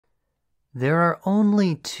There are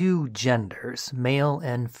only two genders, male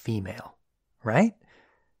and female, right?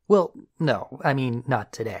 Well, no, I mean,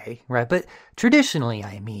 not today, right? But traditionally,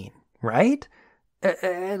 I mean, right?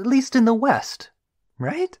 At least in the West,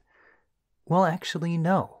 right? Well, actually,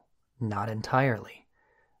 no, not entirely.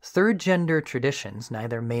 Third gender traditions,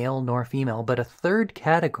 neither male nor female, but a third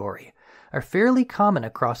category, are fairly common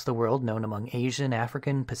across the world, known among Asian,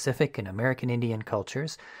 African, Pacific, and American Indian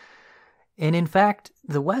cultures. And in fact,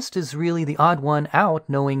 the West is really the odd one out,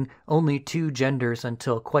 knowing only two genders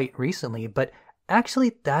until quite recently, but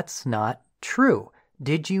actually that's not true.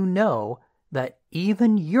 Did you know that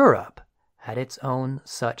even Europe had its own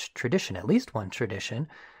such tradition, at least one tradition,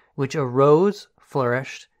 which arose,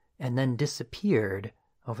 flourished, and then disappeared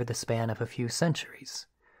over the span of a few centuries?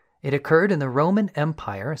 It occurred in the Roman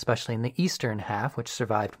Empire, especially in the eastern half, which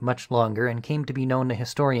survived much longer and came to be known to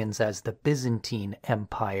historians as the Byzantine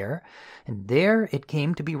Empire. And there it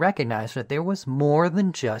came to be recognized that there was more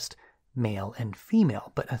than just male and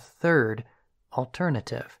female, but a third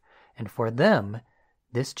alternative. And for them,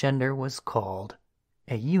 this gender was called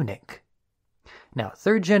a eunuch. Now,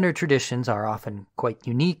 third gender traditions are often quite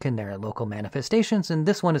unique in their local manifestations, and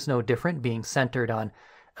this one is no different, being centered on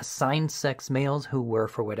assigned sex males who were,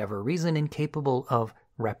 for whatever reason, incapable of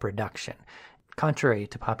reproduction. Contrary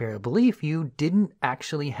to popular belief, you didn't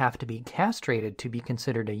actually have to be castrated to be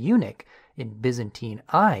considered a eunuch in Byzantine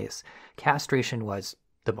eyes. Castration was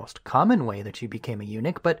the most common way that you became a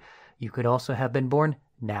eunuch, but you could also have been born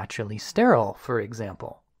naturally sterile, for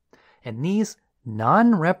example. And these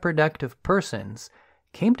non-reproductive persons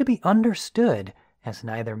came to be understood as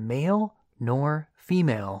neither male nor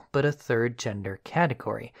female, but a third gender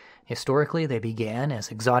category. Historically, they began as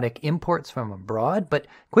exotic imports from abroad, but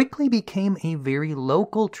quickly became a very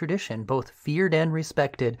local tradition, both feared and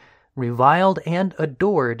respected, reviled and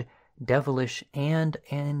adored, devilish and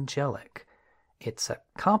angelic. It's a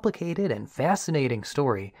complicated and fascinating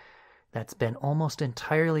story that's been almost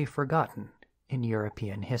entirely forgotten in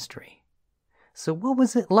European history. So what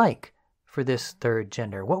was it like for this third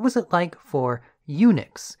gender? What was it like for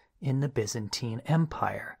eunuchs in the Byzantine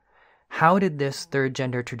Empire? How did this third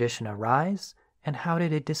gender tradition arise, and how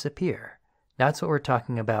did it disappear? That's what we're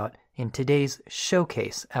talking about in today's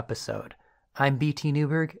Showcase episode. I'm BT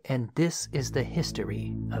Newberg, and this is the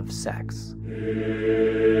history of sex.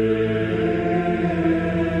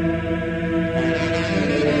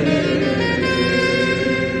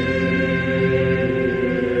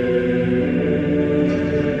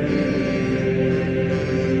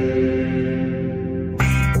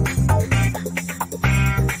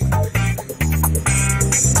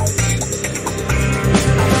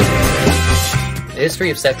 The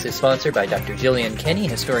History of Sex is sponsored by Dr. Gillian Kenny,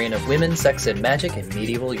 historian of women, sex, and magic in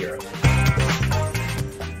medieval Europe.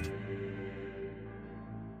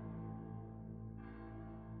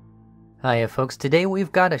 Hiya, folks. Today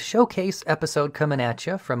we've got a showcase episode coming at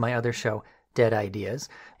you from my other show, Dead Ideas.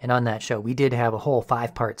 And on that show, we did have a whole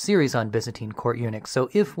 5-part series on Byzantine court eunuchs.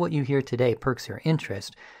 So if what you hear today perks your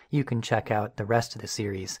interest, you can check out the rest of the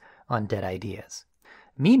series on Dead Ideas.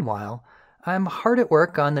 Meanwhile, I'm hard at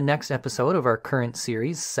work on the next episode of our current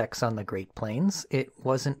series, Sex on the Great Plains. It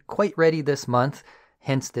wasn't quite ready this month,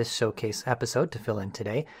 hence this showcase episode to fill in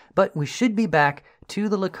today, but we should be back to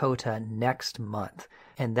the Lakota next month.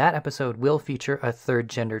 And that episode will feature a third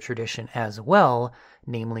gender tradition as well,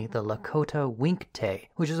 namely the Lakota winkte,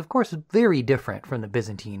 which is of course very different from the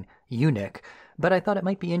Byzantine eunuch, but I thought it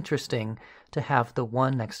might be interesting to have the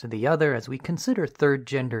one next to the other as we consider third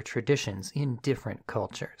gender traditions in different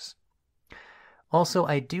cultures. Also,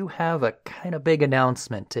 I do have a kind of big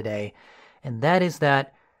announcement today, and that is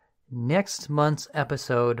that next month's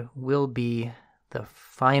episode will be the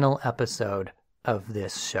final episode of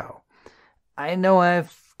this show. I know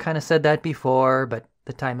I've kind of said that before, but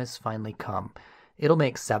the time has finally come. It'll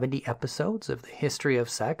make 70 episodes of the history of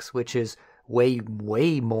sex, which is way,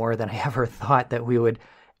 way more than I ever thought that we would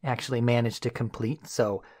actually manage to complete,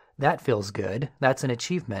 so that feels good. That's an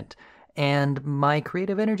achievement. And my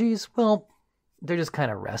creative energies, well, they're just kind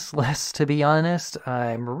of restless, to be honest.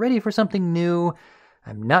 I'm ready for something new.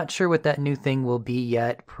 I'm not sure what that new thing will be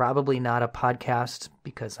yet. Probably not a podcast,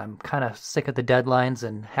 because I'm kind of sick of the deadlines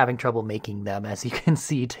and having trouble making them, as you can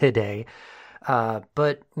see today.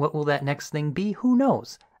 But what will that next thing be? Who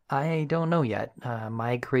knows? I don't know yet.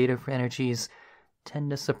 My creative energies tend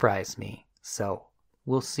to surprise me, so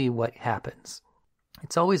we'll see what happens.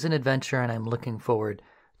 It's always an adventure, and I'm looking forward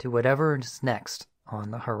to whatever is next on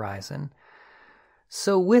the horizon.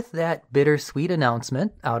 So with that bittersweet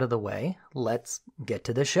announcement out of the way, let's get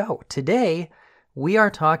to the show. Today, we are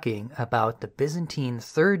talking about the Byzantine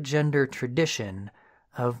third gender tradition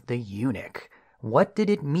of the eunuch. What did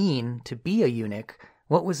it mean to be a eunuch?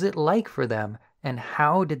 What was it like for them? And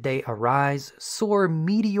how did they arise, soar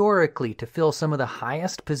meteorically to fill some of the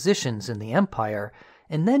highest positions in the empire,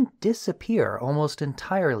 and then disappear almost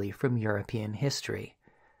entirely from European history?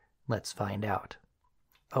 Let's find out.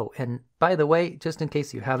 Oh, and by the way, just in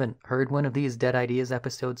case you haven't heard one of these Dead Ideas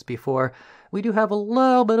episodes before, we do have a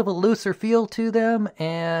little bit of a looser feel to them,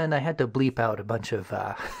 and I had to bleep out a bunch of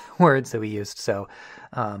words that we used, so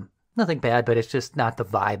nothing bad, but it's just not the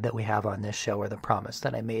vibe that we have on this show or the promise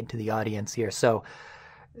that I made to the audience here. So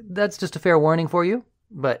that's just a fair warning for you,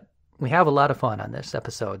 but we have a lot of fun on this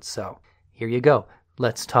episode, so here you go.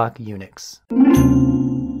 Let's talk eunuchs.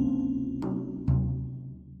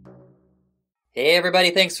 Hey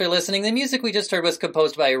everybody, thanks for listening. The music we just heard was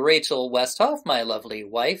composed by Rachel Westhoff, my lovely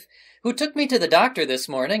wife, who took me to the doctor this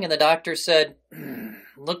morning, and the doctor said,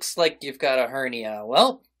 looks like you've got a hernia.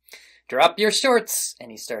 Well, drop your shorts.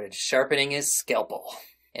 And he started sharpening his scalpel.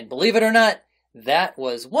 And believe it or not, that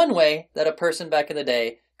was one way that a person back in the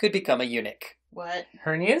day could become a eunuch. What?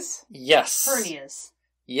 Hernias? Yes. Hernias.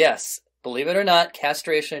 Yes. Believe it or not,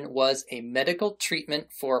 castration was a medical treatment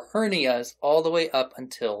for hernias all the way up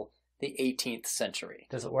until the 18th century.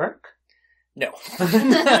 Does it work? No.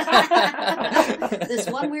 This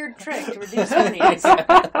one weird trick to reduce hernias.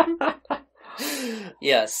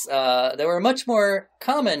 Yes, there were much more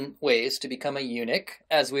common ways to become a eunuch,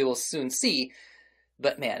 as we will soon see.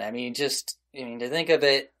 But man, to think of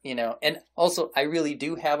it, and also I really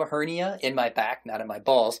do have a hernia in my back, not in my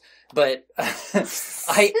balls. But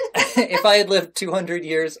if I had lived 200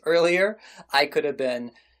 years earlier, I could have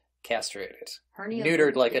been castrated,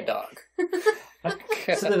 neutered like a dog.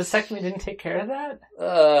 So the vasectomy didn't take care of that?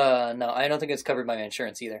 No, I don't think it's covered by my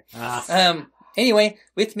insurance either. Anyway,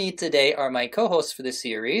 with me today are my co-hosts for the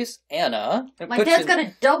series, Anna. My dad's got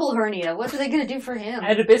a double hernia. What are they going to do for him? I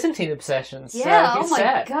had a Byzantine obsession. Yeah, so oh my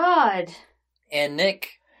sad. God. And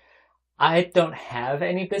Nick. I don't have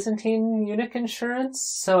any Byzantine eunuch insurance,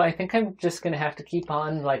 so I think I'm just going to have to keep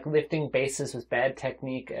on lifting bases with bad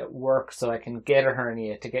technique at work so I can get a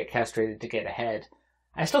hernia to get castrated to get ahead.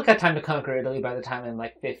 I still got time to conquer Italy by the time I'm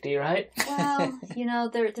 50, right? Well,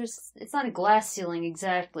 there's it's not a glass ceiling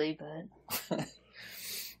exactly, but...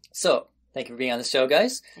 So, thank you for being on the show,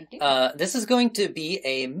 guys. Thank you. This is going to be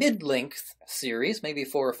a mid-length series, maybe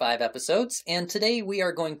 4 or 5 episodes, and today we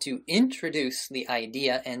are going to introduce the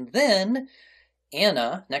idea, and then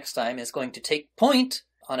Anna, next time, is going to take point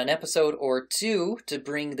on an episode or 2 to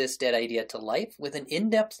bring this dead idea to life with an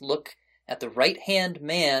in-depth look at the right-hand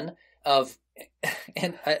man of...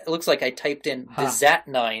 And it looks like I typed in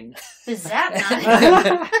Byzantine.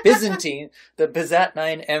 Byzantine? Byzantine. The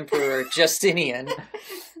Byzantine Emperor Justinian,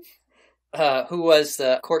 who was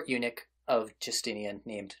the court eunuch of Justinian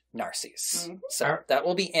named Narses. Mm-hmm. So that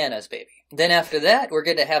will be Anna's baby. Then after that, we're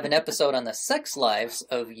going to have an episode on the sex lives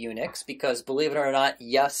of eunuchs, because believe it or not,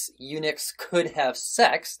 yes, eunuchs could have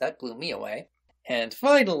sex. That blew me away. And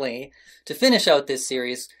finally, to finish out this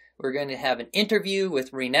series, we're going to have an interview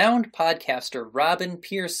with renowned podcaster Robin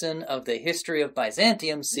Pearson of the History of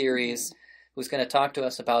Byzantium series, who's going to talk to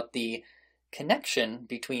us about the connection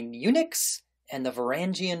between eunuchs and the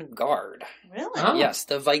Varangian Guard. Really? Oh. Yes,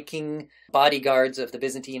 the Viking bodyguards of the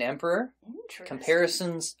Byzantine Emperor. Interesting.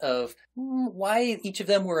 Comparisons of why each of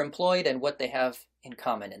them were employed and what they have in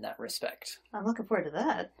common in that respect. I'm looking forward to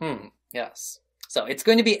that. Yes. So it's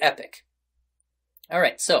going to be epic. All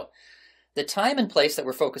right, so... the time and place that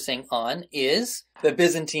we're focusing on is the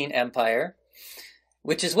Byzantine Empire,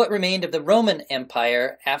 which is what remained of the Roman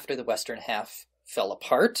Empire after the western half fell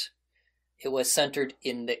apart. It was centered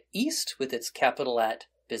in the east with its capital at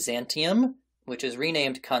Byzantium, which is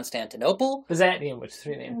renamed Constantinople. Byzantium, which is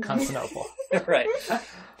renamed Constantinople. Right.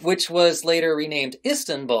 Which was later renamed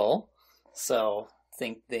Istanbul. So,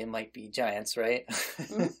 think they might be giants, right?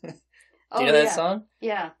 Do you know that song?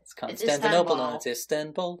 Yeah. It's Constantinople, no, it's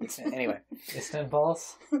Istanbul. Anyway.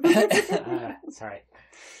 Istanbuls? Sorry.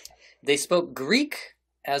 They spoke Greek,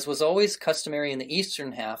 as was always customary in the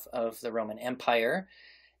eastern half of the Roman Empire,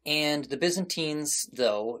 and the Byzantines,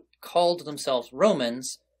 though, called themselves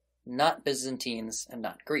Romans, not Byzantines and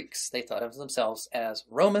not Greeks. They thought of themselves as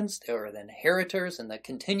Romans. They were the inheritors and the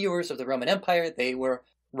continuers of the Roman Empire. They were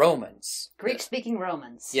Romans. Greek-speaking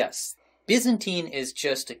Romans. Yes. Byzantine is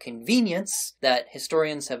just a convenience that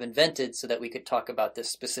historians have invented so that we could talk about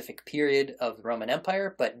this specific period of the Roman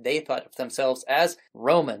Empire, but they thought of themselves as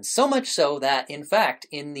Romans. So much so that, in fact,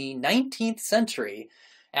 in the 19th century,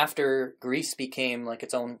 after Greece became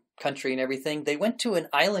its own country and everything, they went to an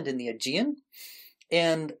island in the Aegean,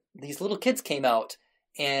 and these little kids came out,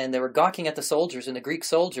 and they were gawking at the soldiers, and the Greek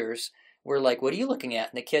soldiers were like, what are you looking at?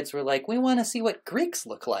 And the kids were like, we want to see what Greeks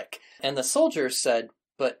look like. And the soldiers said,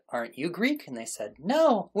 but aren't you Greek? And they said,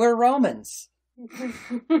 no, we're Romans.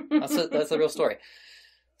 That's a real story.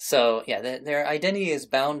 So, yeah, their identity is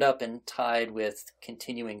bound up and tied with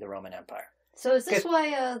continuing the Roman Empire. So is this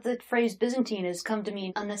why the phrase Byzantine has come to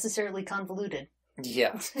mean unnecessarily convoluted?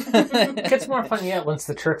 Yeah. It gets more fun yet once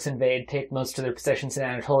the Turks invade, take most of their possessions in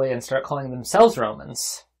Anatolia, and start calling themselves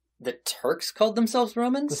Romans. The Turks called themselves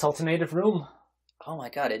Romans? The Sultanate of Rum. Oh my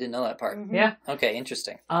god, I didn't know that part. Mm-hmm. Yeah. Okay,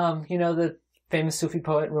 interesting. You know the famous Sufi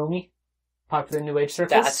poet Rumi? Popular in New Age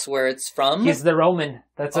circles? That's where it's from? He's the Roman.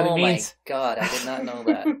 That's what it means. Oh my god, I did not know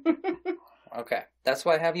that. Okay, that's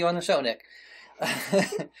why I have you on the show, Nick.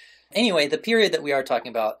 Anyway, the period that we are talking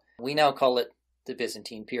about, we now call it the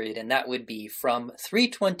Byzantine period, and that would be from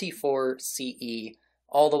 324 CE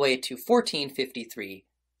all the way to 1453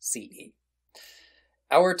 CE.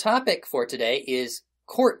 Our topic for today is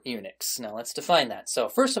court eunuchs. Now let's define that. So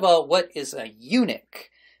first of all, what is a eunuch?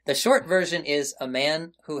 The short version is a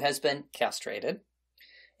man who has been castrated,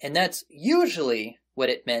 and that's usually what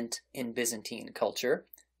it meant in Byzantine culture.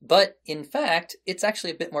 But in fact, it's actually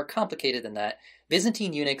a bit more complicated than that.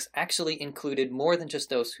 Byzantine eunuchs actually included more than just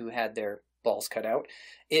those who had their balls cut out.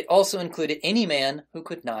 It also included any man who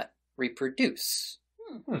could not reproduce.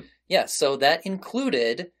 Yeah, so that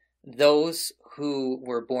included those who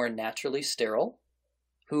were born naturally sterile,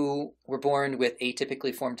 who were born with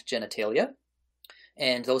atypically formed genitalia,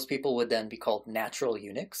 and those people would then be called natural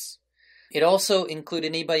eunuchs. It also included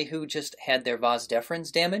anybody who just had their vas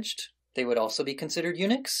deferens damaged. They would also be considered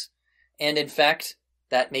eunuchs. And in fact,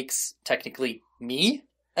 that makes technically me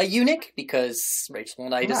a eunuch, because Rachel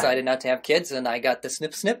and I decided not to have kids, and I got the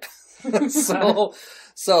snip snip.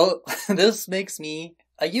 so this makes me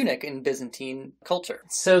a eunuch in Byzantine culture.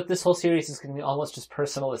 So this whole series is going to be almost as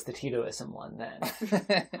personal as the Titoism one,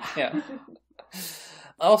 then. Yeah.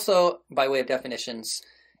 Also, by way of definitions,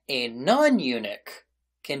 a non-eunuch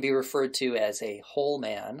can be referred to as a whole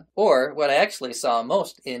man, or what I actually saw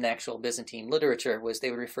most in actual Byzantine literature was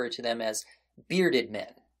they would refer to them as bearded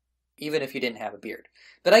men, even if you didn't have a beard.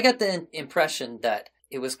 But I got the impression that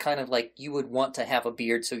it was kind of like you would want to have a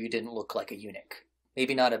beard so you didn't look like a eunuch.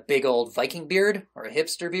 Maybe not a big old Viking beard or a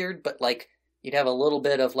hipster beard, but like you'd have a little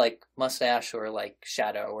bit of like mustache or like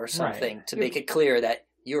shadow or something to make it clear that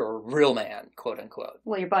you're a real man, quote unquote.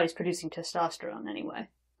 Well, your body's producing testosterone anyway.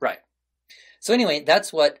 Right. So anyway,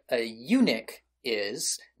 that's what a eunuch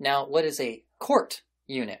is. Now, what is a court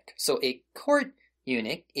eunuch? So a court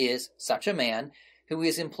eunuch is such a man who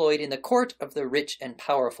is employed in the court of the rich and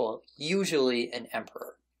powerful, usually an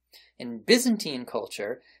emperor. In Byzantine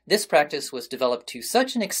culture, this practice was developed to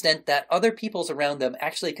such an extent that other peoples around them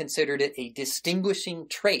actually considered it a distinguishing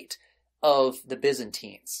trait of the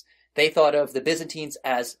Byzantines. They thought of the Byzantines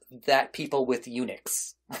as that people with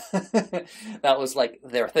eunuchs. That was like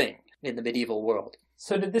their thing in the medieval world.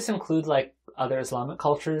 So did this include like other Islamic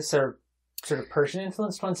cultures or sort of Persian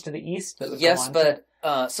influenced ones to the east? That would yes, but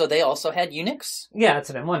so they also had eunuchs. Yeah, that's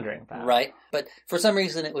what I'm wondering about. Right, but for some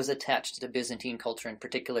reason it was attached to Byzantine culture in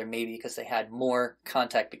particular, maybe because they had more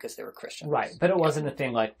contact because they were Christian. Right, but it wasn't a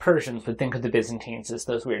thing like Persians would think of the Byzantines as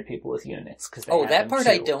those weird people with eunuchs. That part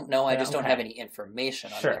I don't know. I just don't have any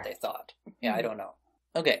information on what they thought. Yeah, I don't know.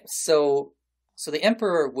 Okay, so the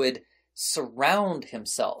emperor would surround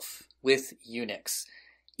himself with eunuchs,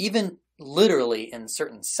 even literally in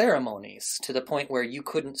certain ceremonies, to the point where you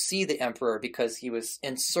couldn't see the emperor because he was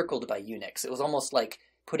encircled by eunuchs. It was almost like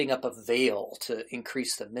putting up a veil to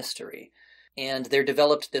increase the mystery. And there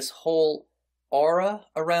developed this whole aura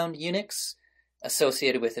around eunuchs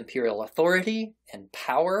associated with imperial authority and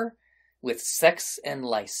power, with sex and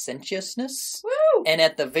licentiousness, and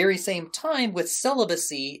at the very same time with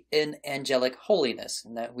celibacy and angelic holiness,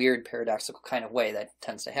 in that weird paradoxical kind of way that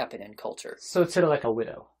tends to happen in culture. So it's sort of like a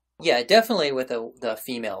widow. Yeah, definitely with the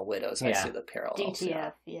female widows. I see the parallels.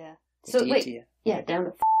 DTF, yeah. So DTF. wait, down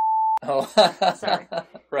to Oh, sorry.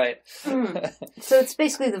 Right. So it's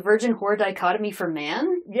basically the virgin whore dichotomy for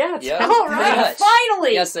man? Yeah, it's all right,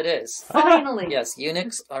 finally! Yes, it is. Finally! Yes,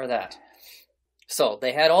 eunuchs are that. So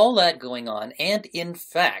they had all that going on, and in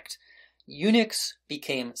fact, eunuchs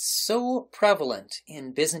became so prevalent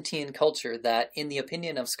in Byzantine culture that, in the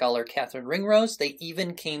opinion of scholar Catherine Ringrose, they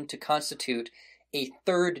even came to constitute a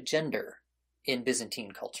third gender in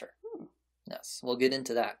Byzantine culture. Yes, we'll get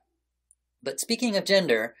into that. But speaking of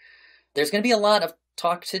gender, there's going to be a lot of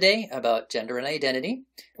talk today about gender and identity,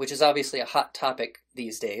 which is obviously a hot topic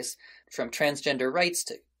these days, from transgender rights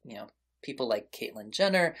to, people like Caitlyn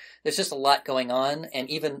Jenner. There's just a lot going on, and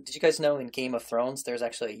even, did you guys know in Game of Thrones there's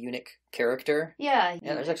actually a eunuch character? Yeah,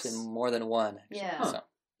 there's actually more than one. Yeah. So.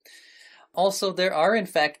 Also, there are, in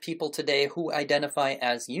fact, people today who identify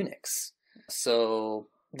as eunuchs. So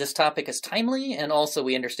this topic is timely, and also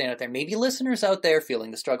we understand that there may be listeners out there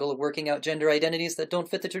feeling the struggle of working out gender identities that don't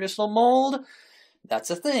fit the traditional mold. That's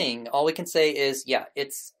a thing. All we can say is, yeah,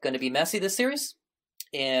 it's going to be messy this series,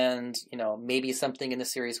 and, maybe something in the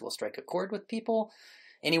series will strike a chord with people.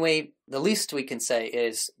 Anyway, the least we can say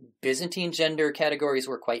is Byzantine gender categories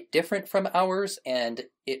were quite different from ours, and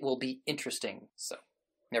it will be interesting. So,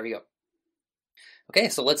 there we go. Okay,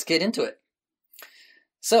 so let's get into it.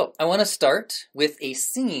 So, I want to start with a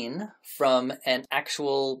scene from an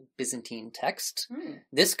actual Byzantine text.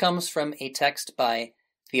 This comes from a text by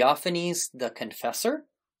Theophanes the Confessor,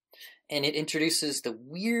 and it introduces the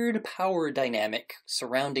weird power dynamic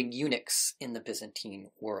surrounding eunuchs in the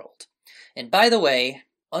Byzantine world. And by the way,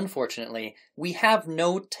 unfortunately, we have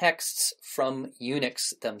no texts from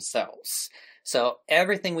eunuchs themselves. So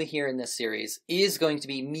everything we hear in this series is going to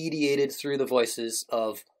be mediated through the voices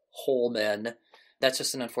of whole men. That's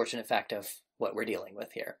just an unfortunate fact of what we're dealing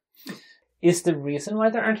with here. Is the reason why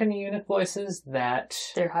there aren't any eunuch voices that...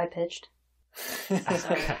 They're high-pitched.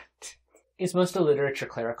 Is most of literature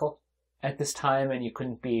clerical at this time, and you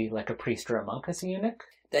couldn't be like a priest or a monk as a eunuch?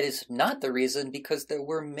 That is not the reason, because there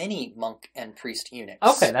were many monk and priest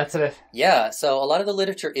eunuchs. Okay, that's it. Yeah, so a lot of the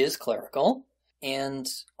literature is clerical, and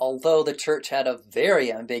although the church had a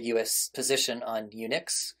very ambiguous position on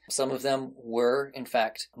eunuchs, some of them were, in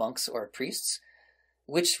fact, monks or priests,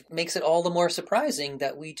 which makes it all the more surprising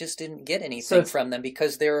that we just didn't get anything from them,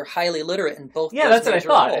 because they're highly literate in both. Yeah, that's what I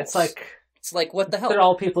thought. Roles. It's like, what the hell? They're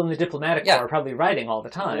all people in the diplomatic corps, probably writing all the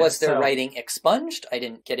time. Was their writing expunged? I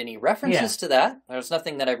didn't get any references to that. There's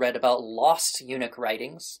nothing that I read about lost eunuch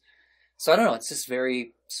writings. So I don't know, it's just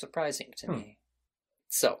very surprising to me.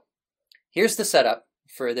 So, here's the setup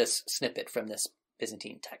for this snippet from this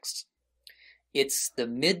Byzantine text. It's the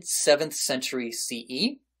mid-7th century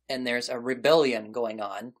CE, and there's a rebellion going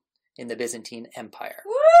on in the Byzantine Empire.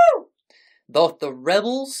 Woo! Both the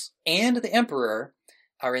rebels and the emperor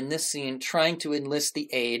are in this scene trying to enlist the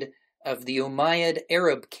aid of the Umayyad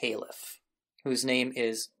Arab caliph, whose name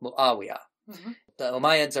is Muawiyah. Mm-hmm. The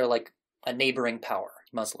Umayyads are like a neighboring power,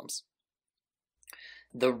 Muslims.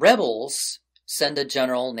 The rebels send a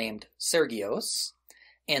general named Sergios,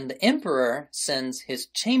 and the emperor sends his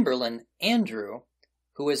chamberlain Andrew,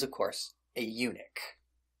 who is, of course, a eunuch.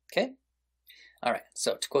 Okay? All right,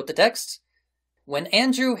 so to quote the text, when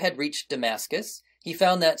Andrew had reached Damascus, he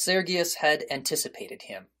found that Sergius had anticipated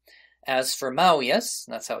him. As for Mawias,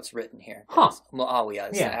 that's how it's written here.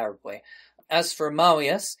 Muawiyah is the Arab way. As for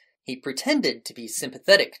Mawias, he pretended to be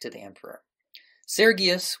sympathetic to the emperor.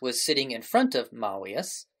 Sergius was sitting in front of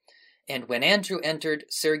Mawias, and when Andrew entered,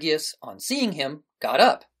 Sergius, on seeing him, got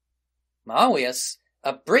up. Mawias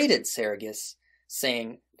upbraided Sergius,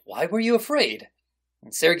 saying, "Why were you afraid?"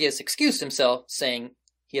 And Sergius excused himself, saying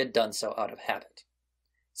he had done so out of habit.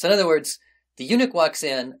 So in other words, the eunuch walks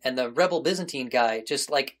in, and the rebel Byzantine guy,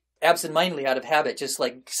 just like absentmindedly out of habit, just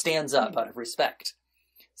like stands up out of respect.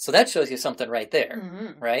 So that shows you something right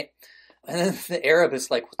there, right? And then the Arab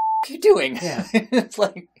is like, "What the are you doing?" Yeah. It's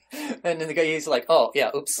like, and then the guy, he's like, "Oh,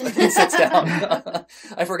 yeah, oops," and he sits down.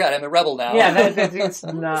 I forgot, I'm a rebel now. Yeah, that's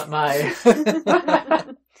not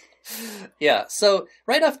my... Yeah, so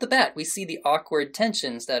right off the bat, we see the awkward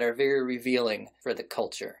tensions that are very revealing for the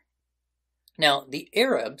culture. Now, the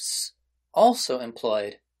Arabs also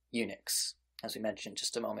employed eunuchs, as we mentioned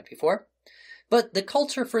just a moment before, but the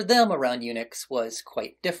culture for them around eunuchs was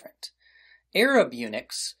quite different. Arab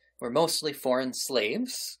eunuchs were mostly foreign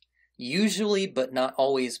slaves, usually but not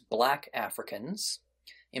always black Africans,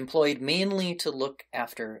 employed mainly to look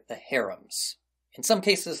after the harems. In some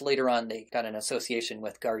cases, later on, they got an association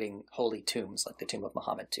with guarding holy tombs, like the tomb of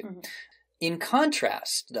Muhammad too. Mm-hmm. In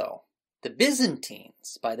contrast, though, the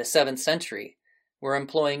Byzantines, by the 7th century, were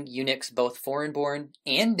employing eunuchs both foreign-born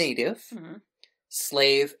and native,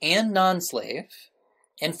 slave and non-slave,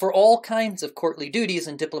 and for all kinds of courtly duties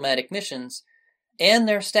and diplomatic missions, and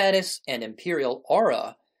their status and imperial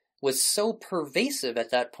aura was so pervasive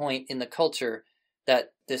at that point in the culture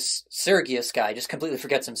that this Sergius guy just completely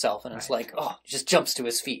forgets himself, and it's like, he just jumps to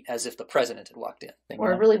his feet as if the president had walked in.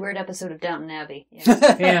 Or a really weird episode of Downton Abbey.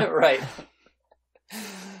 Yeah, yeah. Right.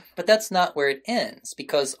 But that's not where it ends,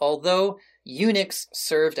 because although eunuchs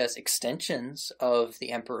served as extensions of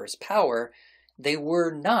the emperor's power, they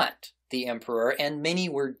were not the emperor, and many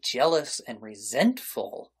were jealous and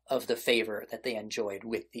resentful of the favor that they enjoyed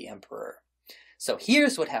with the emperor. So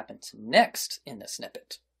here's what happens next in the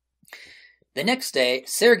snippet. The next day,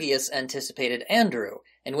 Sergius anticipated Andrew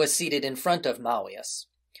and was seated in front of Mawias.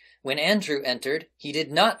 When Andrew entered, he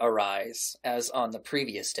did not arise as on the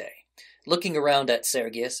previous day. Looking around at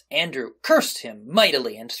Sergius, Andrew cursed him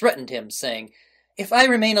mightily and threatened him, saying, "If I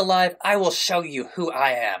remain alive, I will show you who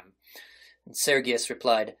I am." And Sergius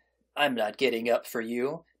replied, "I'm not getting up for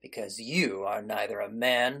you, because you are neither a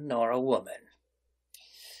man nor a woman."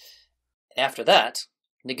 After that,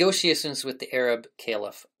 negotiations with the Arab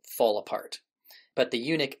caliph fall apart. But the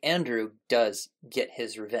eunuch Andrew does get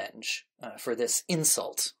his revenge for this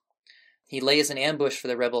insult. He lays an ambush for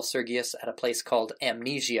the rebel Sergius at a place called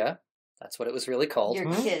Amnesia. That's what it was really called.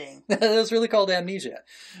 You're kidding. It was really called Amnesia.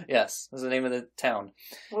 Yes, was the name of the town.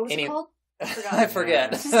 What was it called? I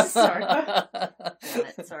forget. Sorry. Damn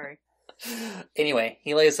it, sorry. Anyway,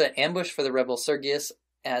 he lays an ambush for the rebel Sergius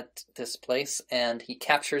at this place, and he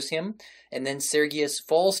captures him, and then Sergius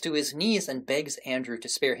falls to his knees and begs Andrew to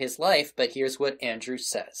spare his life, but here's what Andrew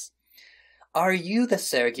says. "Are you the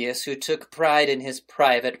Sergius who took pride in his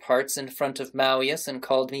private parts in front of Mauius and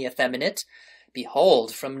called me effeminate?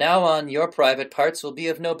 Behold, from now on your private parts will be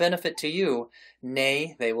of no benefit to you.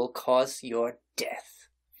 Nay, they will cause your death."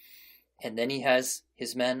 And then he has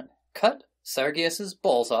his men cut Sergius's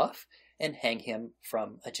balls off and hang him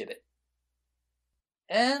from a gibbet.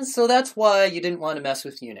 And so that's why you didn't want to mess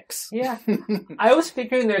with eunuchs. Yeah. I was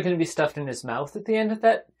figuring they were going to be stuffed in his mouth at the end of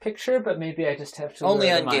that picture, but maybe I just have to only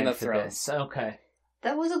learn on Game mind of for Thrones. this. Okay.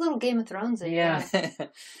 That was a little Game of Thrones. Yeah.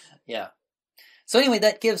 Yeah. So anyway,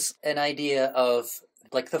 that gives an idea of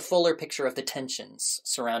like the fuller picture of the tensions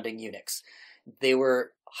surrounding eunuchs. They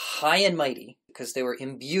were high and mighty because they were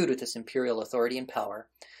imbued with this imperial authority and power,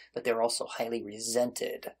 but they were also highly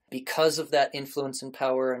resented because of that influence and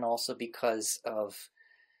power, and also because of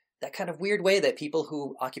that kind of weird way that people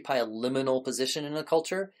who occupy a liminal position in a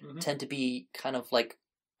culture tend to be kind of like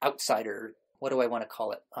outsider. What do I want to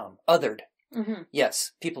call it? Othered. Mm-hmm.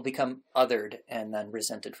 Yes, people become othered and then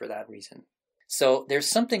resented for that reason. So there's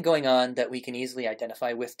something going on that we can easily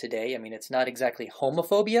identify with today. I mean, it's not exactly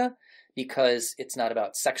homophobia because it's not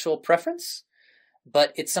about sexual preference,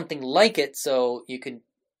 but it's something like it. So you could,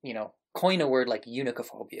 coin a word like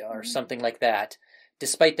eunuchophobia or something like that.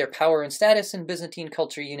 Despite their power and status in Byzantine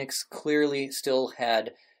culture, eunuchs clearly still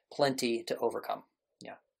had plenty to overcome.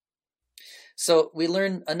 Yeah. So we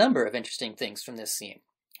learn a number of interesting things from this scene.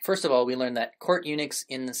 First of all, we learn that court eunuchs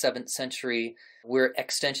in the 7th century were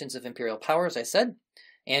extensions of imperial power, as I said.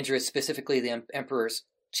 Andrew is specifically the emperor's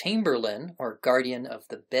chamberlain, or guardian of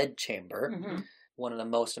the bedchamber, one of the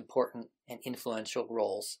most important and influential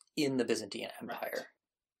roles in the Byzantine Empire. Right.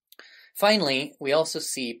 Finally, we also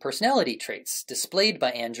see personality traits displayed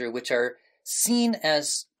by Andrew, which are seen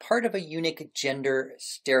as part of a eunuch gender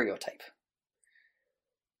stereotype.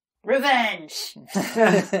 Revenge!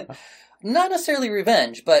 Not necessarily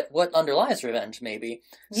revenge, but what underlies revenge, maybe.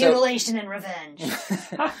 Mutilation and revenge.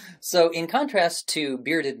 So, in contrast to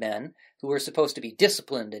bearded men, who were supposed to be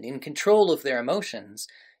disciplined and in control of their emotions,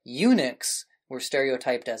 eunuchs were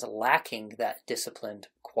stereotyped as lacking that disciplined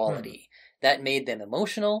quality. That made them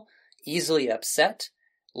emotional, easily upset,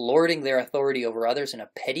 lording their authority over others in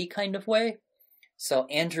a petty kind of way. So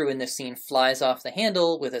Andrew in this scene flies off the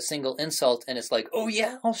handle with a single insult and is like, "Oh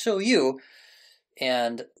yeah, I'll show you."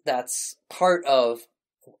 And that's part of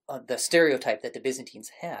the stereotype that the Byzantines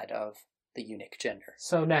had of the eunuch gender.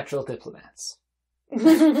 So natural diplomats.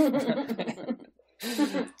 Yeah,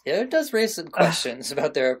 it does raise some questions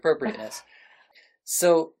about their appropriateness.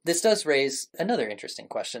 So this does raise another interesting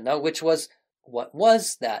question, though, which was, what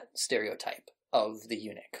was that stereotype of the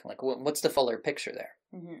eunuch? Like, what's the fuller picture there?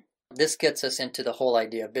 Mm-hmm. This gets us into the whole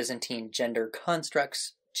idea of Byzantine gender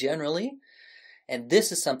constructs generally. And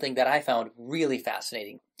this is something that I found really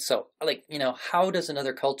fascinating. So, how does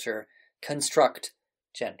another culture construct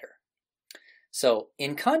gender? So,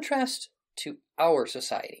 in contrast to our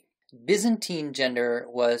society, Byzantine gender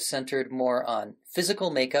was centered more on physical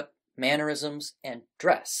makeup, mannerisms, and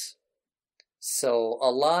dress. So,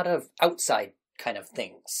 a lot of outside kind of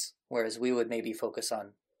things, whereas we would maybe focus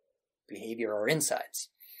on behavior or insides.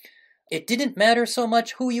 It didn't matter so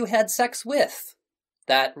much who you had sex with.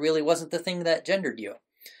 That really wasn't the thing that gendered you,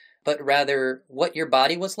 but rather what your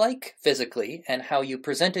body was like physically and how you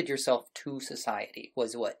presented yourself to society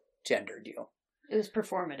was what gendered you. It was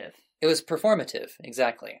performative. It was performative,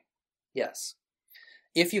 exactly. Yes.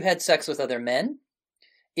 If you had sex with other men,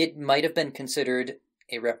 it might have been considered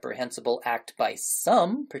a reprehensible act by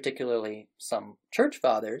some, particularly some church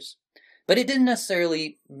fathers, but it didn't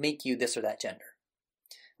necessarily make you this or that gender.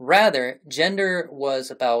 Rather, gender was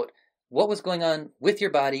about what was going on with your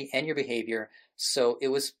body and your behavior, so it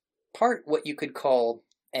was part what you could call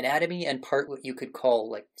anatomy and part what you could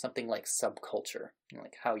call like something like subculture,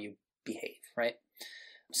 like how you behave, right?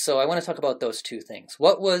 So I want to talk about those two things.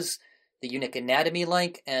 What was the eunuch anatomy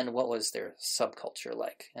like, and what was their subculture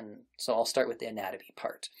like? And so I'll start with the anatomy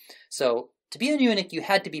part. So to be a eunuch, you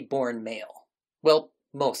had to be born male. Well,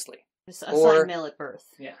 mostly. Just assigned male at birth.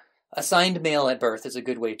 Yeah. Assigned male at birth is a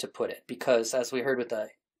good way to put it, because as we heard with the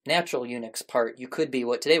natural eunuchs part, you could be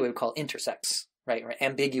what today we would call intersex, right? Or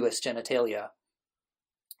ambiguous genitalia.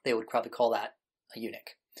 They would probably call that a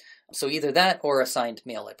eunuch. So either that or assigned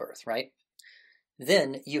male at birth, right?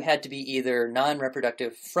 Then you had to be either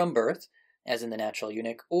non-reproductive from birth, as in the natural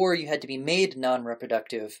eunuch, or you had to be made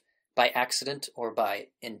non-reproductive by accident or by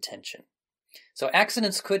intention. So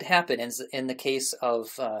accidents could happen in the case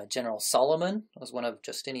of General Solomon, was one of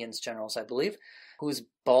Justinian's generals, I believe, whose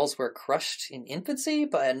balls were crushed in infancy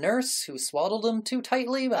by a nurse who swaddled them too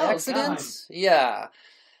tightly by accident. God. Yeah.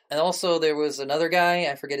 And also there was another guy,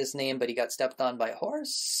 I forget his name, but he got stepped on by a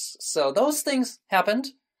horse. So those things happened.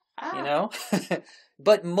 You know?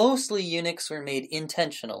 But mostly eunuchs were made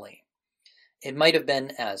intentionally. It might have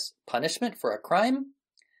been as punishment for a crime.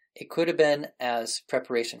 It could have been as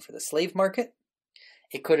preparation for the slave market.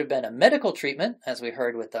 It could have been a medical treatment, as we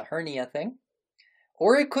heard with the hernia thing.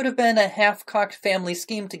 Or it could have been a half-cocked family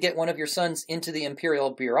scheme to get one of your sons into the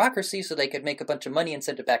imperial bureaucracy so they could make a bunch of money and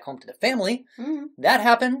send it back home to the family. Mm-hmm. That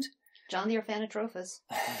happened. John the Orphanotrophus.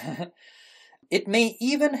 It may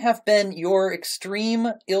even have been your extreme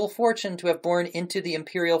ill fortune to have born into the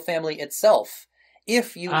imperial family itself,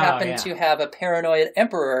 if you happen to have a paranoid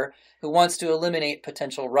emperor who wants to eliminate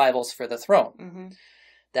potential rivals for the throne. Mm-hmm.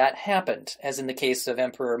 That happened, as in the case of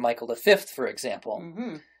Emperor Michael V, for example.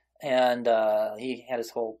 Mm-hmm. And he had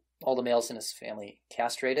all the males in his family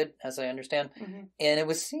castrated, as I understand. Mm-hmm. And it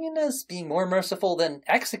was seen as being more merciful than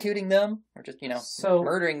executing them, or just,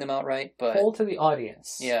 murdering them outright. But poll to the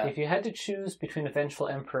audience. Yeah. If you had to choose between a vengeful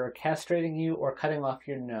emperor castrating you or cutting off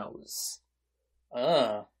your nose,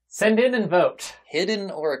 send in and vote.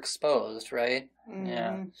 Hidden or exposed, right? Mm-hmm.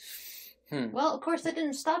 Yeah. Well, of course, that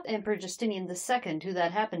didn't stop Emperor Justinian II, who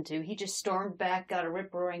that happened to. He just stormed back, got a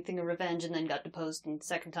rip-roaring thing of revenge, and then got deposed the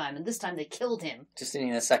second time. And this time they killed him.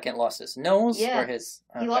 Justinian II lost his nose? Yeah, or his...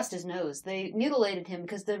 He lost his nose. They mutilated him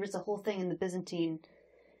because there was a whole thing in the Byzantine,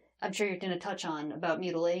 I'm sure you're going to touch on, about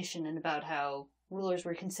mutilation and about how rulers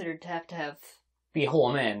were considered to have... Be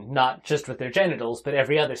whole men, not just with their genitals, but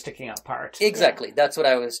every other sticking out part. Exactly. Yeah. That's what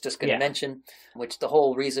I was just going to mention, which the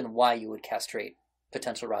whole reason why you would castrate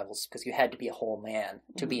potential rivals, because you had to be a whole man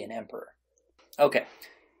to be an emperor. Okay.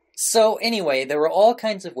 So anyway, there were all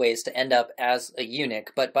kinds of ways to end up as a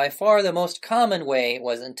eunuch, but by far the most common way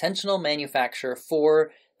was intentional manufacture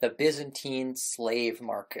for the Byzantine slave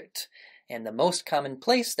market. And the most common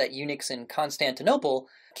place that eunuchs in Constantinople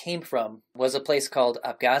came from was a place called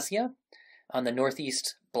Abkhazia on the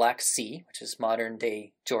northeast Black Sea, which is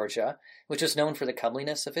modern-day Georgia, which was known for the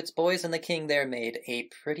comeliness of its boys, and the king there made a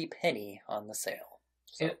pretty penny on the sale.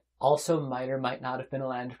 So. It also might or might not have been a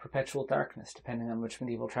land of perpetual darkness, depending on which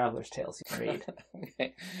medieval traveler's tales you read.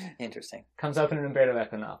 Okay. Interesting. Comes up in an Umberto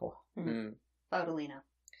Eco novel. Baudolino.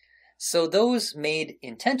 So those made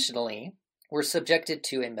intentionally were subjected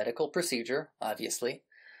to a medical procedure, obviously,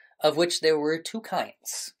 of which there were two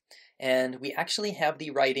kinds. And we actually have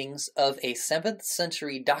the writings of a 7th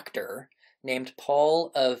century doctor named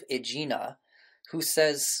Paul of Aegina, who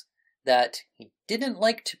says that he didn't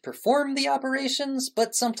like to perform the operations,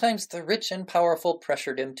 but sometimes the rich and powerful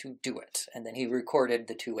pressured him to do it. And then he recorded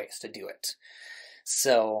the two ways to do it.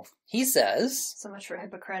 So he says... So much for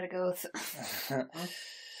Hippocratic Oath.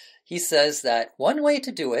 He says that one way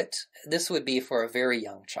to do it, this would be for a very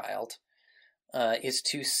young child, is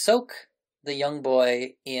to soak the young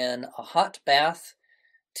boy in a hot bath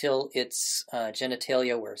till its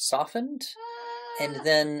genitalia were softened, and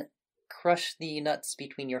then crush the nuts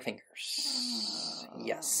between your fingers.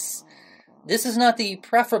 Yes. This is not the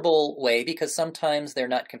preferable way, because sometimes they're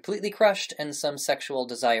not completely crushed, and some sexual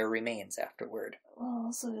desire remains afterward.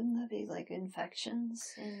 Well, so wouldn't that be like infections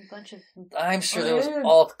and a bunch of... I'm sure there was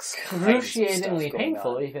all kinds excruciatingly of stuff going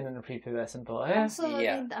painful, on. even in a prepubescent boy. Also,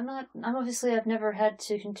 I mean, I've never had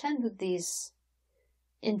to contend with these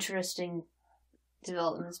interesting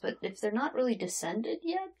developments, but if they're not really descended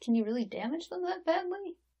yet, can you really damage them that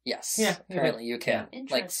badly? Yes, yeah, apparently you can,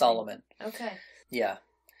 like Solomon. Okay. Yeah.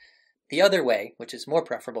 The other way, which is more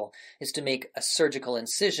preferable, is to make a surgical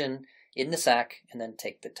incision in the sac and then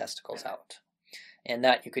take the testicles out. And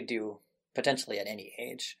that you could do potentially at any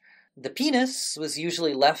age. The penis was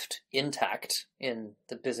usually left intact in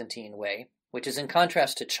the Byzantine way, which is in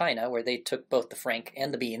contrast to China, where they took both the frank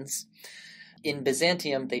and the beans. In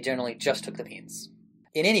Byzantium, they generally just took the beans.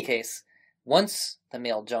 In any case, once the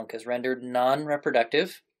male junk is rendered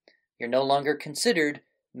non-reproductive, you're no longer considered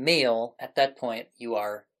male. At that point, you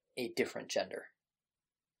are a different gender.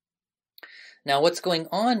 Now, what's going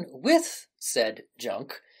on with said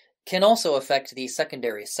junk can also affect the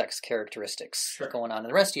secondary sex characteristics going on in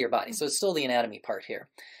the rest of your body. So it's still the anatomy part here.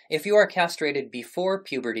 If you are castrated before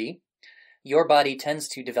puberty, your body tends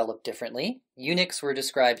to develop differently. Eunuchs were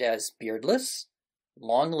described as beardless,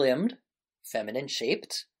 long-limbed,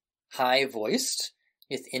 feminine-shaped, high-voiced,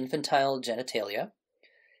 with infantile genitalia,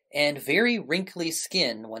 and very wrinkly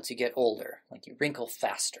skin once you get older, like you wrinkle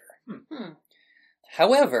faster.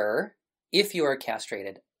 However, if you are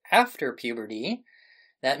castrated after puberty,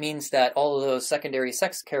 that means that all of those secondary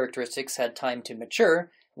sex characteristics had time to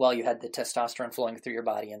mature while you had the testosterone flowing through your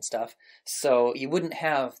body and stuff. So you wouldn't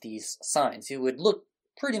have these signs. You would look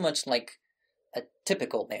pretty much like a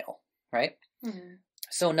typical male, right? Mm-hmm.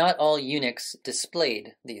 So not all eunuchs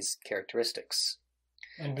displayed these characteristics.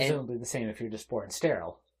 And presumably the same if you're just born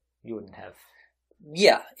sterile. You wouldn't have.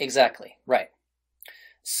 Yeah, exactly. Right.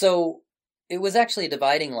 So it was actually a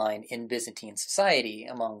dividing line in Byzantine society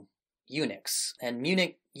among eunuchs. And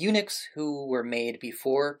eunuchs who were made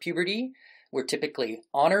before puberty were typically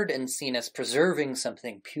honored and seen as preserving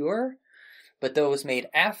something pure, but those made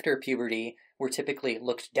after puberty were typically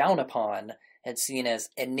looked down upon and seen as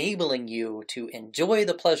enabling you to enjoy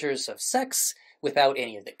the pleasures of sex without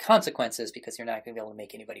any of the consequences, because you're not going to be able to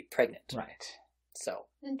make anybody pregnant. Right. So.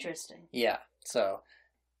 Interesting. Yeah. So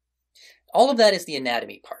all of that is the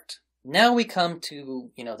anatomy part. Now we come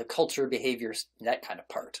to, the culture, behaviors, that kind of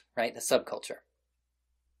part, right? The subculture.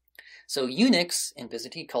 So eunuchs in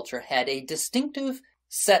Byzantine culture had a distinctive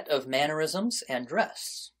set of mannerisms and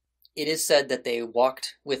dress. It is said that they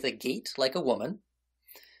walked with a gait like a woman.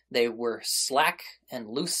 They were slack and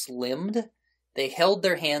loose-limbed. They held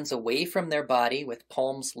their hands away from their body with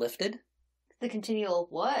palms lifted. The continual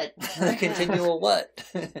what? The continual what?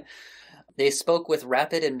 They spoke with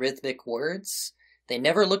rapid and rhythmic words. They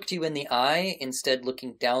never looked you in the eye, instead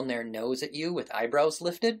looking down their nose at you with eyebrows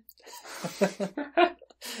lifted.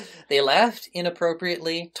 They laughed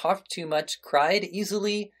inappropriately, talked too much, cried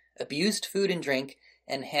easily, abused food and drink,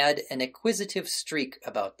 and had an acquisitive streak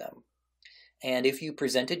about them. And if you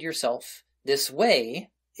presented yourself this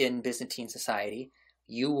way in Byzantine society,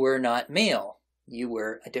 you were not male. You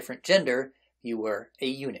were a different gender. You were a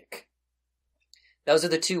eunuch. Those are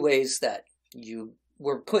the two ways that you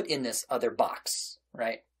were put in this other box,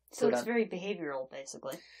 right? So it's very behavioral,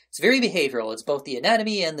 basically. It's very behavioral. It's both the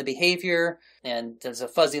anatomy and the behavior, and there's a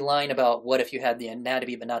fuzzy line about what if you had the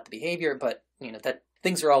anatomy but not the behavior, but, that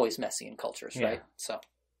things are always messy in cultures, right? So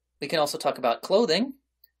we can also talk about clothing.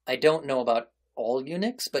 I don't know about all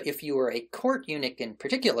eunuchs, but if you were a court eunuch in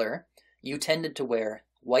particular, you tended to wear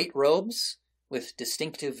white robes with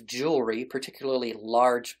distinctive jewelry, particularly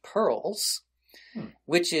large pearls,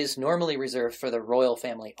 which is normally reserved for the royal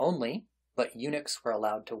family only, but eunuchs were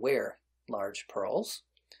allowed to wear large pearls.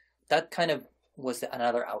 That kind of was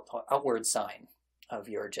another outward sign of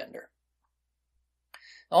your gender.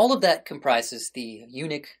 All of that comprises the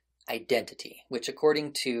eunuch identity, which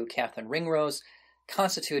according to Catherine Ringrose,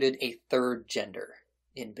 constituted a third gender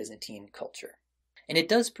in Byzantine culture. And it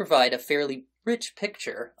does provide a fairly rich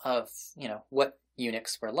picture of, what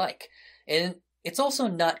eunuchs were like. And it's also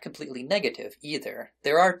not completely negative either.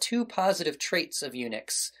 There are two positive traits of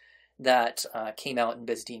eunuchs that came out in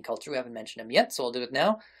Byzantine culture. We haven't mentioned them yet, so I'll do it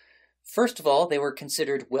now. First of all, they were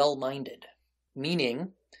considered well-minded,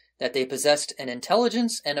 meaning that they possessed an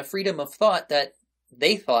intelligence and a freedom of thought that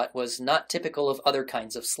they thought was not typical of other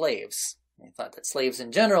kinds of slaves. They thought that slaves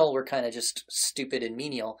in general were kind of just stupid and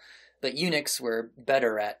menial, but eunuchs were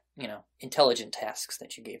better at, intelligent tasks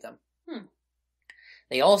that you gave them.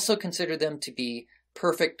 They also considered them to be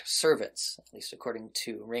perfect servants, at least according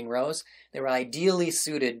to Ringrose. They were ideally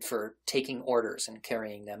suited for taking orders and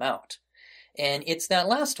carrying them out. And it's that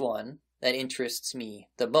last one that interests me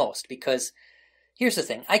the most, because here's the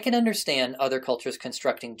thing. I can understand other cultures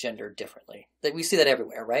constructing gender differently. That we see that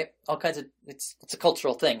everywhere, right? All kinds of, it's a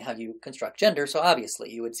cultural thing, how you construct gender, so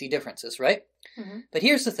obviously you would see differences, right? Mm-hmm. But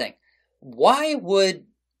here's the thing. Why would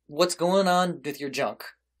what's going on with your junk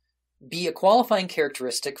be a qualifying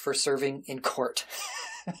characteristic for serving in court?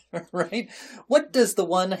 Right? What does the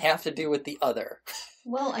one have to do with the other?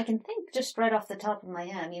 Well, I can think just right off the top of my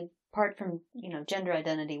head, apart from, gender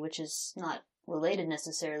identity, which is not related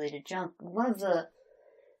necessarily to junk, one of the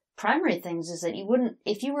primary things is that you wouldn't,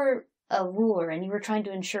 if you were a ruler and you were trying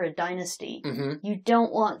to ensure a dynasty, you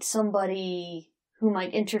don't want somebody who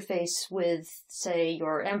might interface with, say,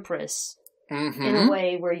 your empress in a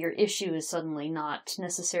way where your issue is suddenly not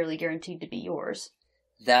necessarily guaranteed to be yours.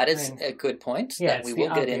 That is a good point that we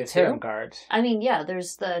will get into. Harem guard.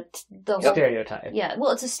 There's the whole stereotype. Yeah,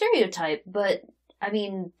 well, it's a stereotype, but I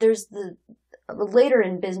mean, there's later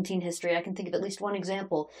in Byzantine history, I can think of at least one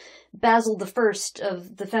example. Basil the First,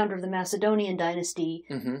 of the founder of the Macedonian dynasty,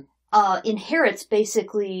 inherits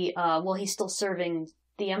basically, while he's still serving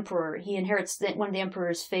the emperor, he inherits one of the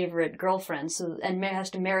emperor's favorite girlfriends, and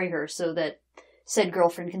has to marry her so that said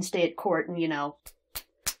girlfriend can stay at court and,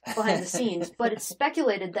 behind the scenes. But it's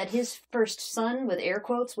speculated that his first son, with air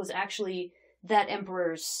quotes, was actually that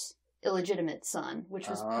emperor's illegitimate son, which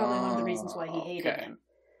was probably one of the reasons why he hated him.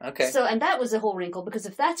 Okay. So, and that was a whole wrinkle, because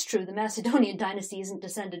if that's true, the Macedonian dynasty isn't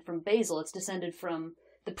descended from Basil, it's descended from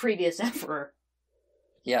the previous emperor.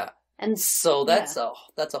 Yeah. And so that's a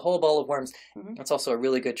whole ball of worms. Mm-hmm. That's also a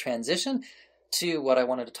really good transition to what I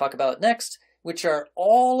wanted to talk about next, which are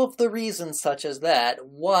all of the reasons such as that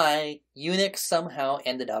why eunuchs somehow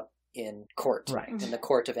ended up in court, in the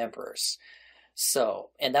court of emperors. So,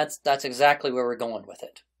 and that's exactly where we're going with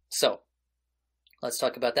it. So, let's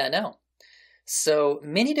talk about that now. So,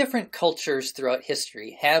 many different cultures throughout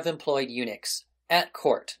history have employed eunuchs at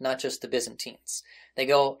court, not just the Byzantines. They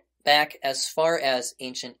go back as far as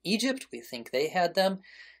ancient Egypt. We think they had them.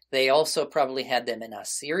 They also probably had them in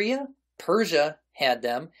Assyria. Persia had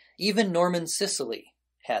them. Even Norman Sicily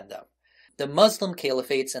had them. The Muslim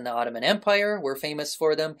caliphates in the Ottoman Empire were famous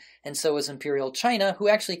for them, and so was Imperial China, who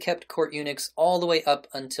actually kept court eunuchs all the way up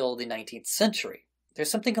until the 19th century.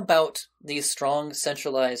 There's something about these strong,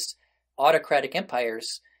 centralized, autocratic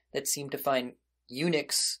empires that seem to find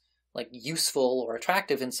eunuchs like useful or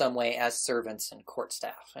attractive in some way as servants and court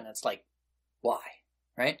staff. And it's like, why?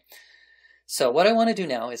 Right? So what I want to do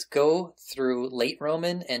now is go through late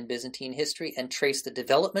Roman and Byzantine history and trace the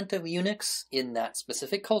development of eunuchs in that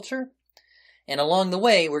specific culture. And along the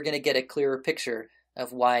way, we're going to get a clearer picture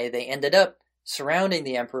of why they ended up surrounding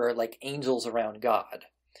the emperor like angels around God.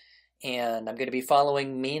 And I'm going to be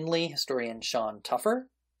following mainly historian Sean Tuffer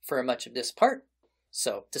for much of this part.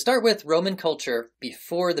 So, to start with, Roman culture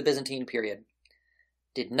before the Byzantine period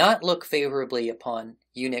did not look favorably upon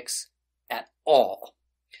eunuchs at all.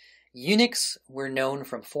 Eunuchs were known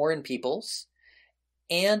from foreign peoples,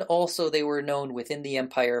 and also they were known within the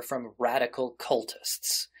empire from radical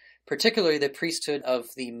cultists, particularly the priesthood of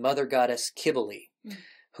the mother goddess Cybele,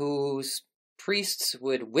 whose priests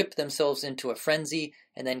would whip themselves into a frenzy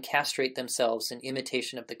and then castrate themselves in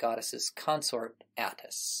imitation of the goddess's consort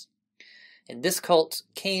Attis. And this cult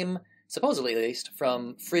came, supposedly at least,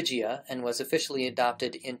 from Phrygia and was officially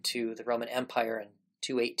adopted into the Roman Empire in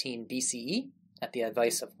 218 BCE at the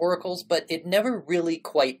advice of oracles, but it never really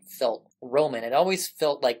quite felt Roman. It always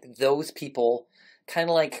felt like those people, kind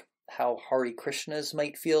of like how Hare Krishnas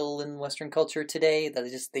might feel in Western culture today,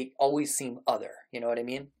 that they always seem other, you know what I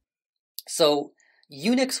mean? So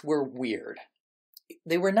eunuchs were weird.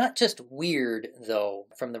 They were not just weird, though,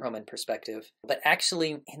 from the Roman perspective, but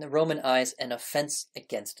actually, in the Roman eyes, an offense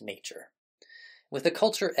against nature. With a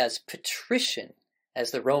culture as patrician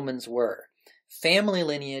as the Romans were, family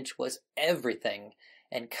lineage was everything,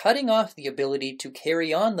 and cutting off the ability to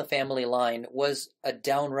carry on the family line was a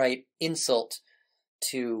downright insult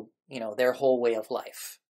to, their whole way of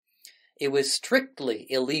life. It was strictly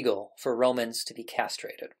illegal for Romans to be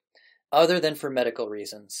castrated, other than for medical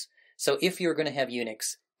reasons. So if you were going to have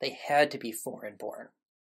eunuchs, they had to be foreign-born.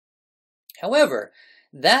 However,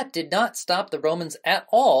 that did not stop the Romans at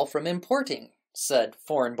all from importing said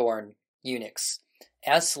foreign-born eunuchs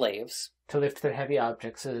as slaves. To lift their heavy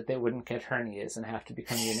objects so that they wouldn't get hernias and have to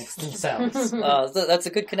become eunuchs themselves. That's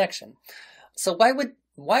a good connection. So why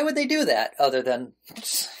would they do that other than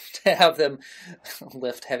to have them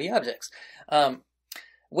lift heavy objects?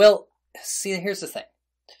 Well, see, here's the thing.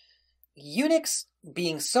 Eunuchs,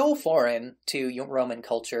 being so foreign to Roman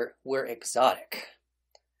culture, were exotic.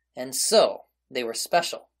 And so they were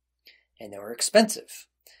special. And they were expensive.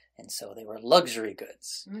 And so they were luxury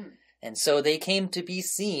goods. And so they came to be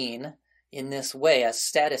seen in this way as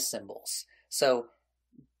status symbols. So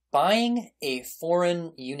buying a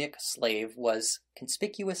foreign eunuch slave was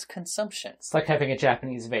conspicuous consumption. It's like having a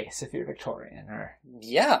Japanese vase if you're Victorian, or...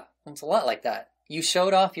 Yeah, it's a lot like that. You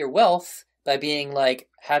showed off your wealth by being like,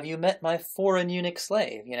 have you met my foreign eunuch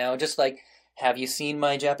slave? Just like, have you seen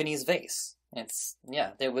my Japanese vase?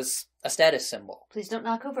 There was a status symbol. Please don't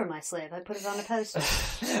knock over my slave. I put it on a poster.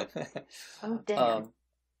 Oh, damn.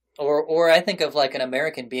 Or I think of like an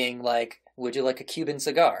American being like, would you like a Cuban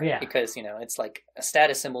cigar? Yeah. Because, it's like a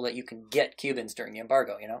status symbol that you can get Cubans during the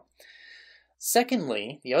embargo,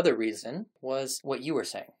 Secondly, the other reason was what you were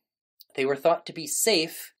saying. They were thought to be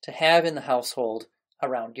safe to have in the household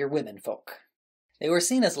around your women folk. They were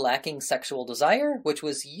seen as lacking sexual desire, which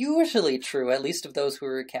was usually true, at least of those who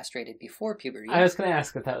were castrated before puberty. I was going to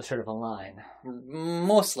ask if that was sort of a line.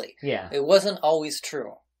 Mostly. Yeah. It wasn't always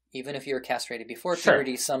true. Even if you were castrated before Sure.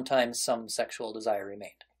 puberty, sometimes some sexual desire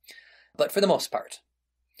remained. But for the most part.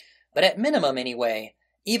 But at minimum, anyway,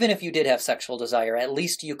 even if you did have sexual desire, at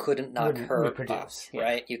least you couldn't knock her up, Yeah.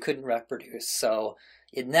 right? You couldn't reproduce. So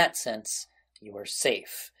in that sense, you were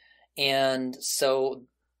safe. And so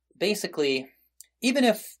basically, even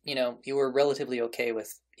if, you were relatively okay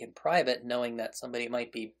with in private knowing that somebody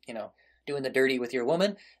might be, doing the dirty with your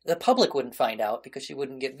woman, the public wouldn't find out because she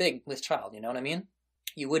wouldn't get big with child, you know what I mean?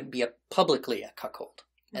 You wouldn't be publicly a cuckold.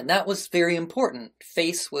 And that was very important.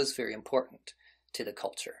 Face was very important to the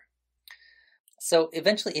culture. So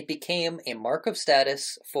eventually it became a mark of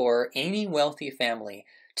status for any wealthy family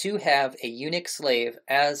to have a eunuch slave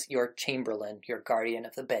as your chamberlain, your guardian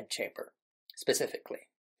of the bedchamber, specifically.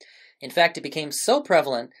 In fact, it became so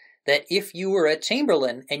prevalent that if you were a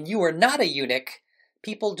chamberlain and you were not a eunuch,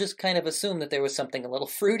 people just kind of assumed that there was something a little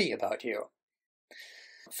fruity about you.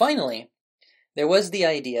 Finally, there was the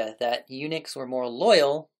idea that eunuchs were more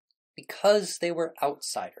loyal because they were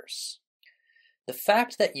outsiders. The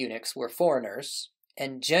fact that eunuchs were foreigners,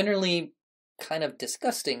 and generally kind of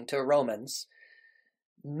disgusting to Romans,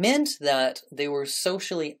 meant that they were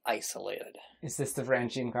socially isolated. Is this the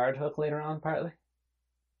Varangian guard hook later on, partly?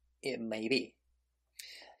 It may be.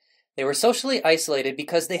 They were socially isolated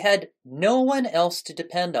because they had no one else to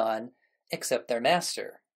depend on except their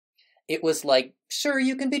master. It was like, sure,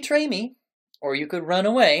 you can betray me, or you could run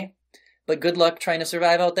away, but good luck trying to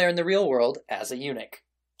survive out there in the real world as a eunuch.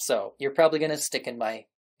 So you're probably going to stick in my,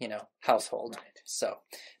 household. Right. So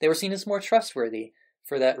they were seen as more trustworthy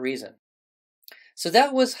for that reason. So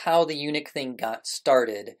that was how the eunuch thing got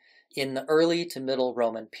started in the early to middle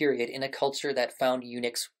Roman period in a culture that found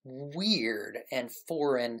eunuchs weird and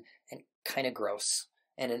foreign and kind of gross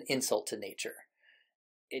and an insult to nature.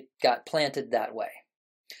 It got planted that way.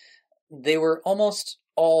 They were almost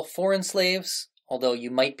all foreign slaves, although you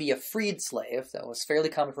might be a freed slave. That was fairly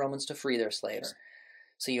common for Romans to free their slaves. Sure.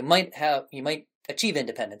 So you might achieve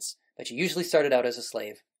independence, but you usually started out as a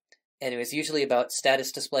slave, and it was usually about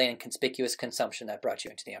status display and conspicuous consumption that brought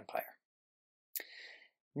you into the empire.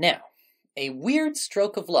 Now, a weird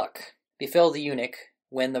stroke of luck befell the eunuch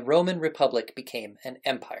when the Roman Republic became an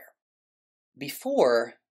empire.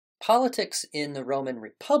 Before, politics in the Roman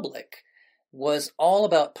Republic was all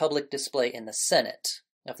about public display in the Senate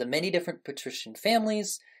of the many different patrician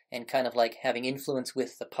families and kind of like having influence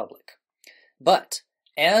with the public. But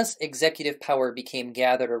as executive power became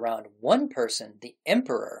gathered around one person, the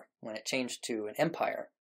emperor, when it changed to an empire,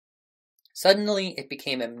 suddenly it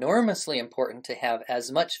became enormously important to have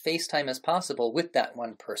as much face time as possible with that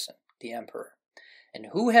one person, the emperor. And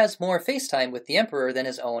who has more face time with the emperor than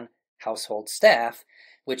his own household staff,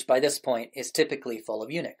 which by this point is typically full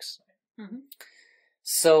of eunuchs? Mm-hmm.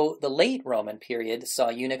 So the late Roman period saw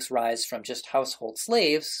eunuchs rise from just household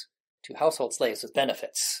slaves to household slaves with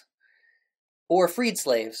benefits. Or freed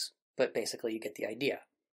slaves, but basically you get the idea.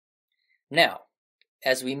 Now,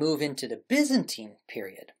 as we move into the Byzantine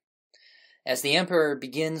period, as the emperor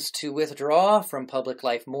begins to withdraw from public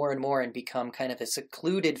life more and more and become kind of a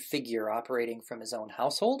secluded figure operating from his own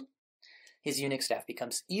household, his eunuch staff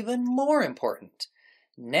becomes even more important.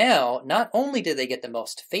 Now, not only do they get the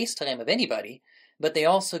most face time of anybody, but they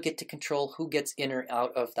also get to control who gets in or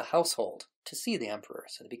out of the household to see the emperor.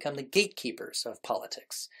 So they become the gatekeepers of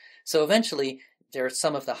politics. So eventually, they're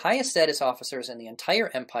some of the highest status officers in the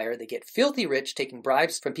entire empire. They get filthy rich, taking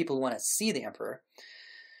bribes from people who want to see the emperor.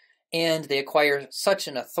 And they acquire such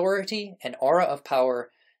an authority and aura of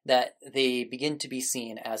power that they begin to be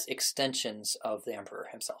seen as extensions of the emperor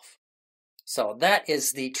himself. So that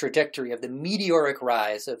is the trajectory of the meteoric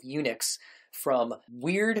rise of eunuchs from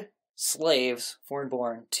weird slaves,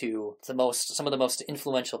 foreign-born, to some of the most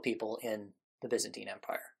influential people in the Byzantine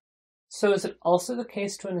Empire. So is it also the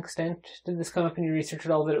case to an extent, did this come up in your research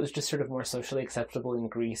at all, that it was just sort of more socially acceptable in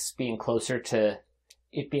Greece, being closer to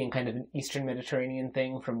it being kind of an Eastern Mediterranean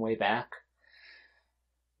thing from way back?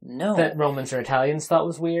 No. That Romans or Italians thought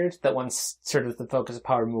was weird? That once sort of the focus of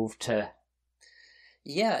power moved to...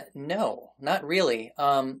 Yeah, no, not really.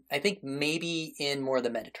 I think maybe in more of the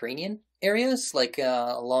Mediterranean areas, like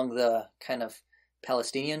along the kind of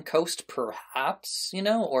Palestinian coast, perhaps,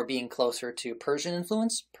 or being closer to Persian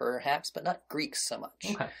influence, perhaps, but not Greeks so much.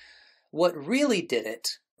 Okay. What really did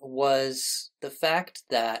it was the fact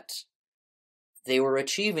that they were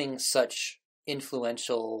achieving such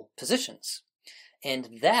influential positions.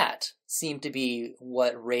 And that seemed to be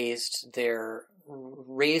what raised their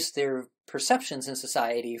perceptions in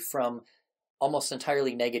society from almost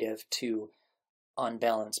entirely negative to, on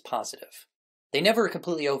balance, positive. They never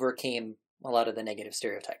completely overcame a lot of the negative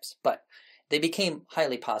stereotypes, but they became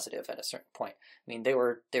highly positive at a certain point. I mean, they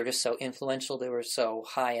were just so influential, they were so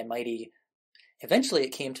high and mighty. Eventually it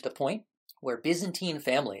came to the point where Byzantine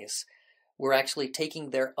families were actually taking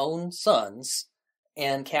their own sons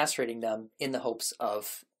and castrating them in the hopes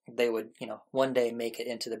of they would, one day make it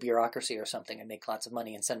into the bureaucracy or something and make lots of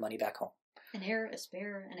money and send money back home. An heir, a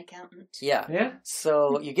spare, an accountant. Yeah. Yeah.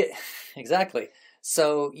 So you get, exactly.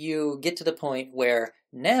 So you get to the point where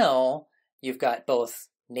now you've got both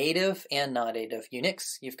native and non-native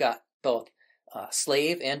eunuchs. You've got both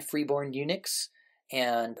slave and freeborn eunuchs.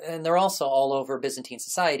 And they're also all over Byzantine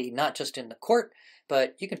society, not just in the court,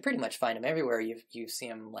 but you can pretty much find them everywhere. You see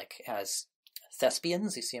them like as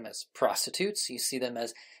thespians, you see them as prostitutes, you see them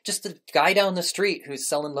as just the guy down the street who's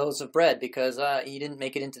selling loaves of bread because he didn't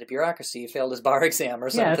make it into the bureaucracy, he failed his bar exam or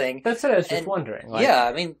something. Yeah, that's what I was just wondering. Like, yeah,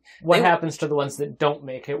 I mean... What happens to the ones that don't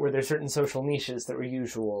make it? Were there certain social niches that were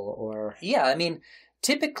usual, or... Yeah, I mean,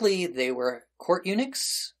 typically they were court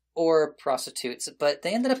eunuchs or prostitutes, but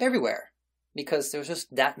they ended up everywhere because there was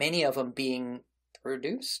just that many of them being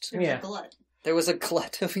produced. There's a glut. There was a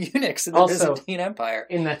glut of eunuchs in the Byzantine Empire.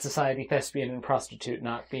 In that society, thespian and prostitute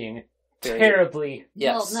not being terribly...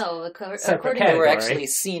 Yes. Well, no, according they were actually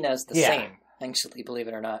seen as the same, actually, believe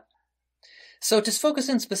it or not. So just focus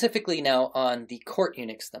in specifically now on the court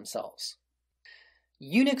eunuchs themselves.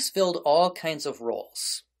 Eunuchs filled all kinds of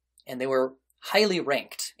roles, and they were highly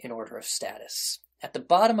ranked in order of status. At the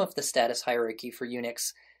bottom of the status hierarchy for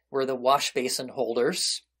eunuchs were the wash basin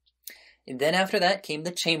holders. And then after that came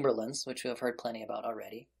the chamberlains, which we have heard plenty about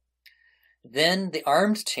already. Then the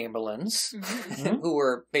armed chamberlains, who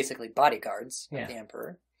were basically bodyguards of the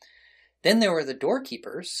emperor. Then there were the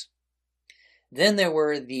doorkeepers. Then there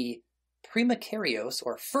were the primicarios,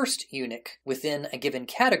 or first eunuch, within a given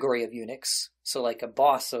category of eunuchs. So like a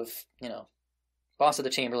boss of, boss of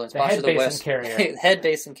the chamberlains, boss of the west, head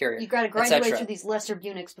basin carrier. You've got to graduate through these lesser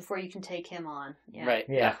eunuchs before you can take him on. Yeah. Right.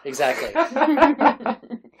 Yeah. Exactly.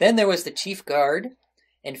 Then there was the chief guard,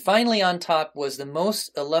 and finally on top was the most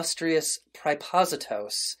illustrious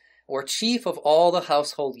praepositos, or chief of all the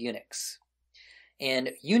household eunuchs.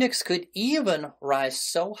 And eunuchs could even rise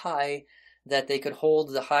so high that they could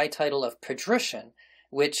hold the high title of patrician,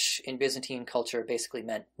 which in Byzantine culture basically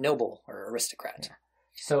meant noble or aristocrat. Yeah.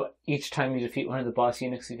 So each time you defeat one of the boss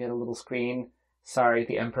eunuchs, you get a little screen. Sorry,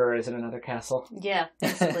 the emperor is in another castle. Yeah,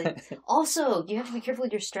 basically. Also, you have to be careful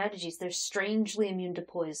with your strategies. They're strangely immune to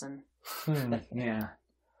poison. Yeah.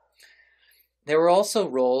 There were also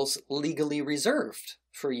roles legally reserved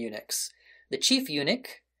for eunuchs. The chief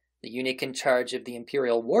eunuch, the eunuch in charge of the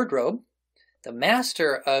imperial wardrobe, the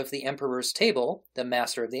master of the emperor's table, the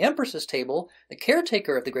master of the empress's table, the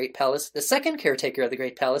caretaker of the great palace, the second caretaker of the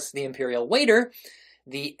great palace, the imperial waiter,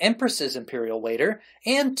 the empress's imperial waiter,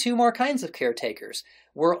 and 2 more kinds of caretakers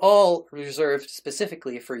were all reserved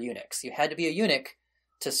specifically for eunuchs. You had to be a eunuch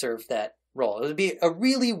to serve that role. It would be a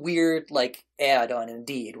really weird, ad on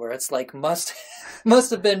Indeed, where it's must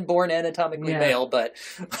have been born anatomically male, but...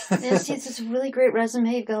 Yes, it's a really great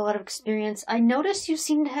resume. You've got a lot of experience. I noticed you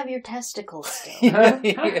seem to have your testicles still.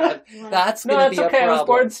 That's going to be a problem. I was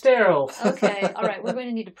born sterile. Okay, all right, we're going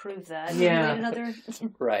to need to prove that. Yeah.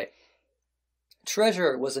 Right.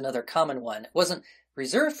 Treasure was another common one. It wasn't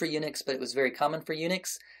reserved for eunuchs, but it was very common for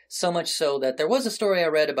eunuchs, so much so that there was a story I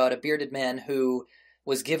read about a bearded man who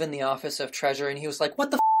was given the office of treasure, and he was like, what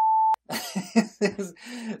the f***?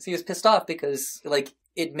 So he was pissed off because,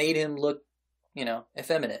 it made him look,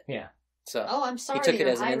 effeminate. Yeah. So I'm sorry, he took it your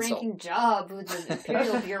as an high-ranking job with the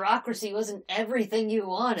imperial bureaucracy wasn't everything you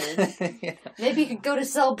wanted. Yeah. Maybe you could go to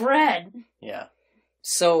sell bread. Yeah.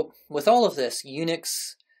 So, with all of this,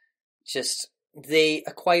 eunuchs they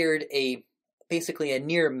acquired basically a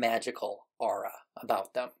near magical aura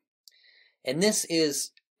about them. And this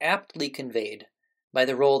is aptly conveyed by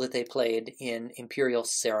the role that they played in imperial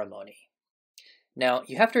ceremony. Now,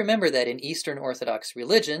 you have to remember that in Eastern Orthodox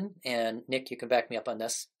religion, and Nick, you can back me up on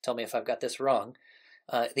this, tell me if I've got this wrong,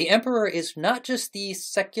 the emperor is not just the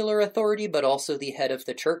secular authority, but also the head of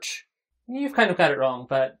the church. You've kind of got it wrong,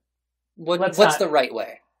 but... What's the right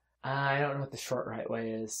way? I don't know what the short right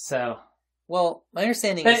way is, so... Well, my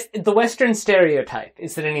understanding is... The Western stereotype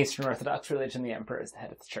is that in Eastern Orthodox religion, the emperor is the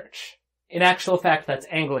head of the church. In actual fact, that's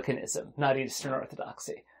Anglicanism, not Eastern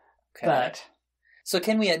Orthodoxy. Okay. But... So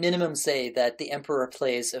can we at minimum say that the emperor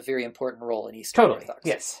plays a very important role in Eastern Orthodoxy?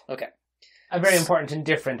 Yes. Okay. A very important and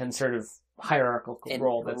different and sort of hierarchical and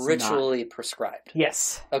role that's ritually prescribed.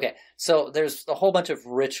 Yes. Okay, so there's a whole bunch of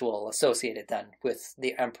ritual associated then with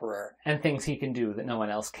the emperor. And things he can do that no one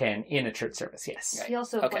else can in a church service, yes. Right. He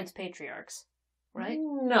also appoints patriarchs, right?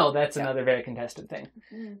 No, that's another very contested thing.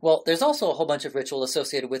 Mm. Well, there's also a whole bunch of ritual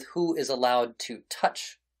associated with who is allowed to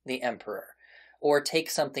touch the emperor or take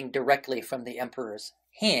something directly from the emperor's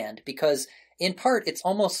hand, because in part it's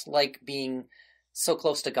almost like being so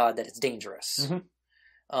close to God that it's dangerous. Mhm.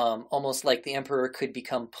 Almost like the emperor could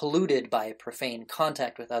become polluted by profane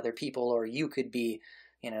contact with other people, or you could be,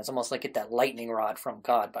 it's almost like get that lightning rod from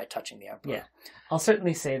God by touching the emperor. Yeah. I'll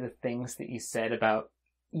certainly say the things that you said about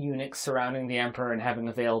eunuchs surrounding the emperor and having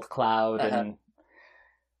a veiled cloud, and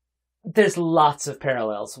there's lots of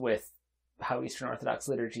parallels with how Eastern Orthodox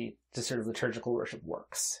liturgy, just sort of liturgical worship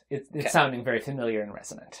works. It's sounding very familiar and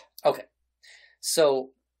resonant. Okay. So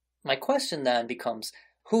my question then becomes,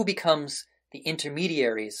 who becomes the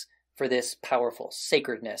intermediaries for this powerful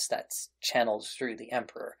sacredness that's channeled through the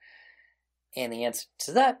emperor? And the answer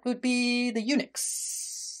to that would be the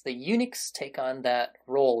eunuchs. The eunuchs take on that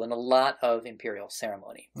role in a lot of imperial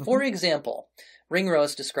ceremony. Mm-hmm. For example,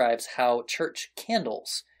 Ringrose describes how church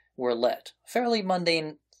candles were lit. A fairly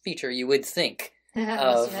mundane feature, you would think.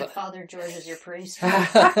 Unless you had Father George as your priest.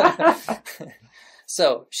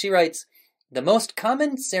 So, she writes, the most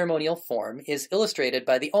common ceremonial form is illustrated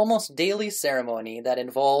by the almost daily ceremony that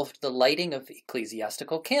involved the lighting of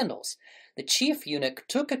ecclesiastical candles. The chief eunuch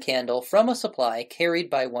took a candle from a supply carried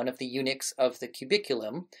by one of the eunuchs of the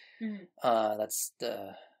cubiculum, that's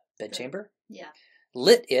the bedchamber,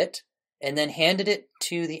 lit it, and then handed it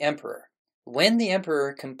to the emperor. When the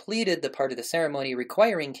emperor completed the part of the ceremony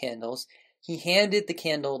requiring candles, he handed the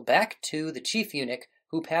candle back to the chief eunuch,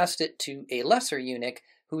 who passed it to a lesser eunuch,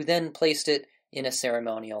 who then placed it in a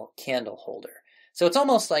ceremonial candle holder. So it's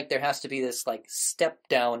almost like there has to be this step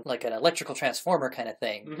down, like an electrical transformer kind of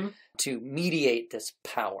thing, to mediate this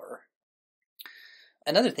power.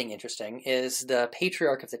 Another thing interesting is the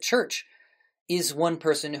patriarch of the church is one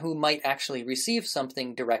person who might actually receive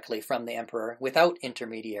something directly from the emperor without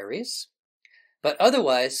intermediaries. But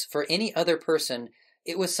otherwise, for any other person,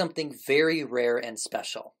 it was something very rare and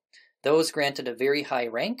special. Those granted a very high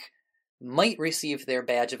rank might receive their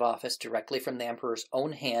badge of office directly from the emperor's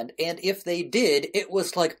own hand, and if they did, it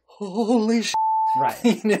was like, holy shit. Right.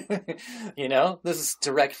 This is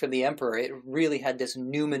direct from the emperor. It really had this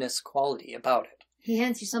numinous quality about it. He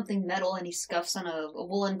hands you something metal and he scuffs on a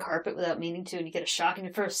woolen carpet without meaning to, and you get a shock in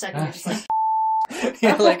your first second. You're just like,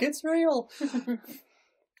 You're like, it's real.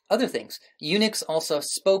 Other things. Eunuchs also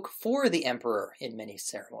spoke for the emperor in many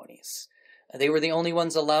ceremonies. They were the only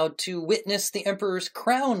ones allowed to witness the emperor's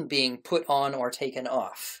crown being put on or taken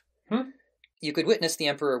off. You could witness the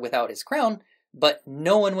emperor without his crown, but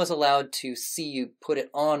no one was allowed to see you put it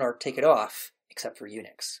on or take it off, except for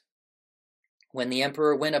eunuchs. When the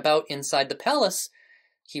emperor went about inside the palace,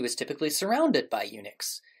 he was typically surrounded by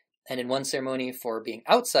eunuchs. And in one ceremony for being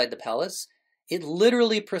outside the palace, it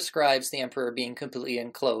literally prescribes the emperor being completely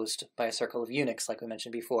enclosed by a circle of eunuchs, like we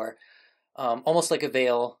mentioned before, almost like a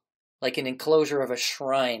veil, like an enclosure of a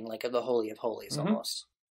shrine, like of the Holy of Holies, almost.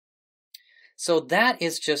 So that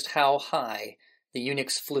is just how high the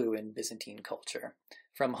eunuchs flew in Byzantine culture.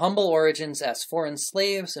 From humble origins as foreign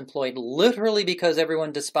slaves employed literally because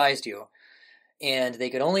everyone despised you, and they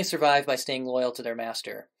could only survive by staying loyal to their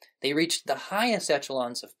master, they reached the highest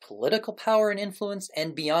echelons of political power and influence,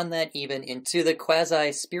 and beyond that even into the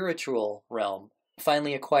quasi-spiritual realm,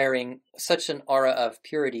 finally acquiring such an aura of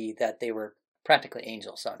purity that they were practically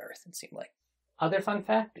angels on earth, it seemed like. Other fun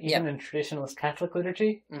fact, even in traditionalist Catholic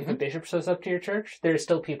liturgy, if a bishop shows up to your church, there are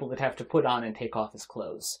still people that have to put on and take off his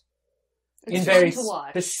clothes. In very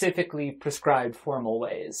specifically prescribed formal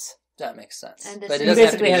ways. That makes sense. And but it he doesn't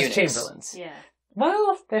have to basically be has eunuchs. chamberlains. yeah.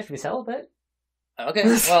 Well, they have to be celibate. Okay,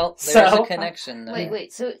 well, there's a connection.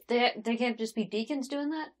 Wait, so they can't just be deacons doing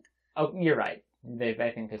that? Oh, you're right.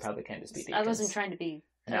 I think they probably can just be deacons. I wasn't trying to be...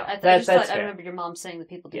 No, I remember your mom saying the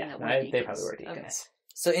people doing that were deacons. They probably were deacons. Okay.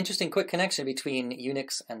 So interesting quick connection between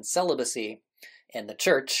eunuchs and celibacy and the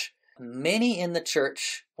church. Many in the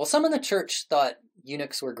church, some in the church thought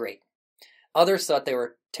eunuchs were great. Others thought they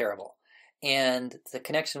were terrible. And the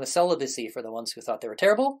connection with celibacy for the ones who thought they were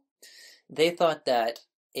terrible, they thought that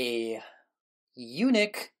a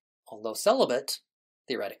eunuch, although celibate,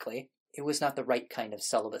 theoretically, it was not the right kind of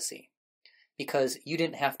celibacy. Because you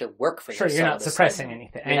didn't have to work for your celibacy. You're not suppressing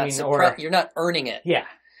anything. You're not earning it. Yeah.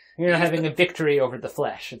 You're not having a victory over the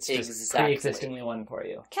flesh. It's just Exactly. pre-existingly one for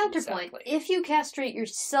you. Counterpoint. Exactly. If you castrate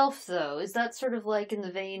yourself, though, is that sort of like in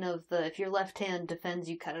the vein of the if your left hand defends,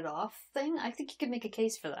 you cut it off thing? I think you could make a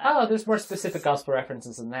case for that. Oh, there's more specific gospel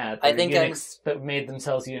references than that. I There were think eunuchs that made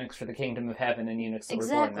themselves eunuchs for the kingdom of heaven, and eunuchs that were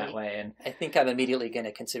born that way. And I think I'm immediately going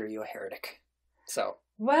to consider you a heretic. So.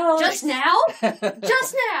 well, Just now?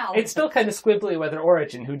 Just now! it's still kind of squibbly whether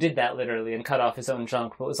Origen, who did that literally and cut off his own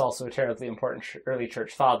junk, but was also a terribly important early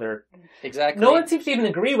church father. Exactly. No one seems to even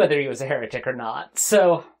agree whether he was a heretic or not.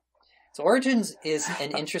 So Origins is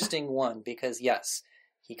an interesting one because, yes,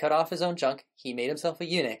 he cut off his own junk, he made himself a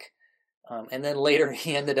eunuch, and then later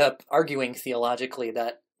he ended up arguing theologically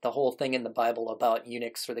that the whole thing in the Bible about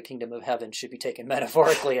eunuchs for the kingdom of heaven should be taken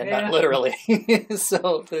metaphorically and not literally. So it was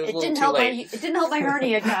a little too late. It didn't help my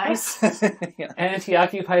hernia, guys. Yeah. and he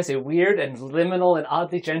occupies a weird and liminal and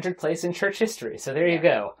oddly gendered place in church history. So there you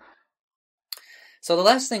go. So the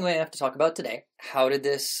last thing we have to talk about today, how did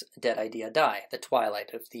this dead idea die? The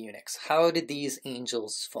twilight of the eunuchs. How did these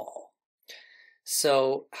angels fall?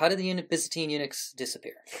 So how did the Byzantine eunuchs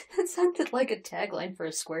disappear? That sounded like a tagline for a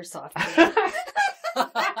Squaresoft game.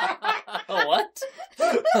 What?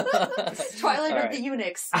 Twilight All of right. the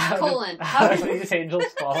Eunuchs, How did these angels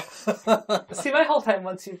fall? See, my whole time,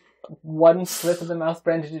 once you one slip of the mouth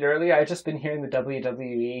Brendan did earlier, I've just been hearing the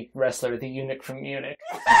WWE wrestler, the eunuch from Munich.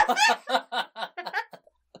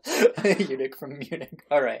 Eunuch from Munich.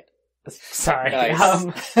 All right. Sorry.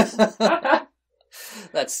 Nice.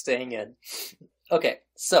 That's staying in. Okay,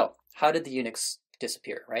 so how did the eunuchs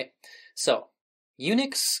disappear, right? So,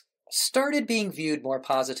 eunuchs started being viewed more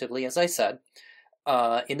positively, as I said,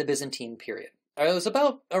 in the Byzantine period. It was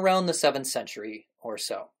about around the 7th century or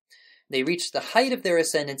so. They reached the height of their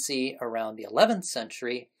ascendancy around the 11th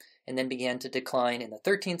century, and then began to decline in the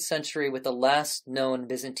 13th century, with the last known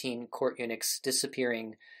Byzantine court eunuchs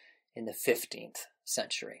disappearing in the 15th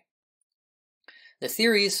century. The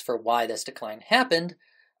theories for why this decline happened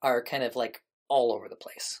are kind of like all over the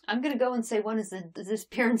place. I'm going to go and say one is the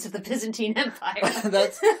disappearance of the Byzantine Empire.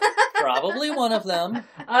 That's probably one of them.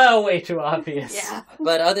 Oh, way too obvious. Yeah.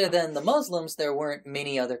 But other than the Muslims, there weren't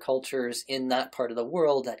many other cultures in that part of the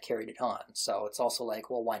world that carried it on. So it's also like,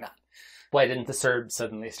 well, why not? Why didn't the Serbs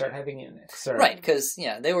suddenly start having eunuchs? Or... Right, because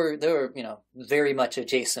they were very much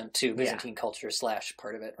adjacent to Byzantine culture /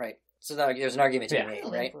 part of it, right? So there's an argument to be made,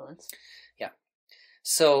 right? Influence. Yeah.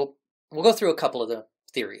 So we'll go through a couple of the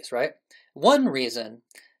theories, right? One reason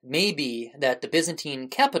may be that the Byzantine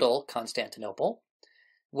capital, Constantinople,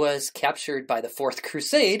 was captured by the Fourth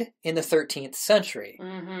Crusade in the 13th century.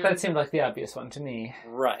 Mm-hmm. That seemed like the obvious one to me.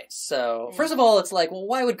 Right. So, first of all, it's like, well,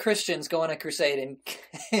 why would Christians go on a crusade and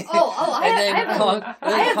I have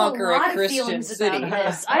conquer a lot a of Christian feelings city? about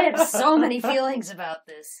this. I have so many feelings about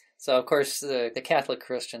this. So, of course, the Catholic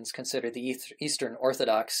Christians consider the Eastern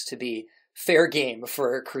Orthodox to be fair game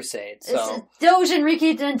for a crusade. So, Doge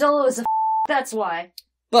Enrique Dandolo is a that's why.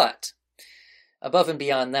 But, above and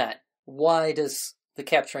beyond that, why does the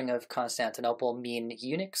capturing of Constantinople mean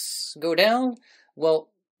eunuchs go down? Well,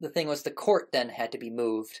 the thing was the court then had to be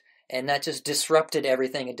moved, and that just disrupted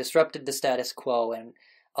everything. It disrupted the status quo and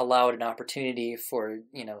allowed an opportunity for,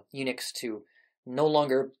 eunuchs to no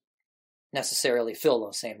longer necessarily fill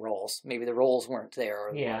those same roles. Maybe the roles weren't there,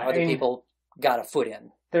 or other people got a foot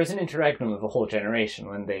in. There was an interregnum of a whole generation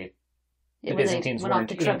when the Byzantines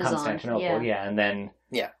weren't in Constantinople. Yeah, and then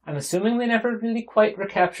I'm assuming they never really quite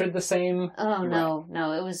recaptured the same. Oh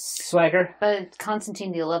no, it was swagger. But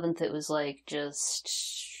Constantine the 11th, it was like just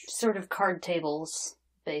sort of card tables,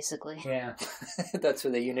 basically. Yeah, that's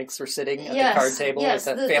where the eunuchs were sitting at the card table at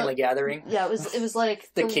that family gathering. Yeah, it was like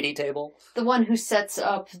the kiddie table. The one who sets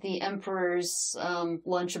up the emperor's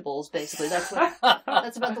Lunchables, basically. That's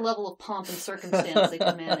about the level of pomp and circumstance they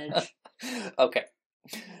can manage. Okay.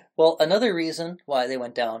 Well, another reason why they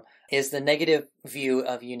went down is the negative view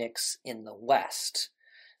of eunuchs in the West.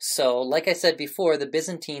 So, like I said before, the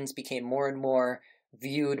Byzantines became more and more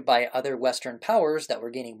viewed by other Western powers that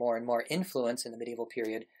were gaining more and more influence in the medieval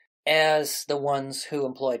period as the ones who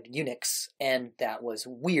employed eunuchs, and that was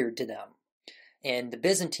weird to them. And the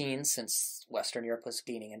Byzantines, since Western Europe was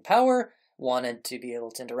gaining in power, wanted to be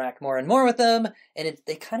able to interact more and more with them, and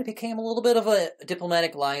they kind of became a little bit of a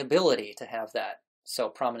diplomatic liability to have that so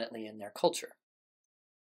prominently in their culture.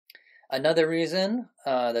 Another reason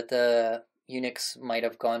that the eunuchs might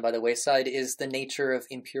have gone by the wayside is the nature of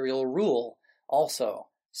imperial rule also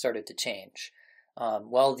started to change.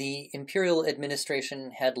 While the imperial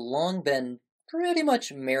administration had long been pretty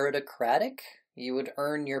much meritocratic, you would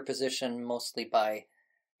earn your position mostly by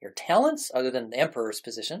your talents, other than the emperor's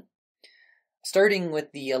position. Starting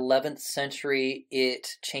with the 11th century,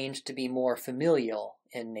 it changed to be more familial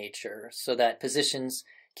in nature, so that positions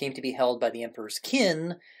came to be held by the emperor's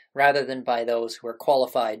kin rather than by those who were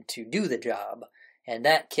qualified to do the job. And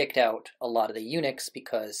that kicked out a lot of the eunuchs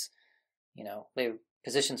because,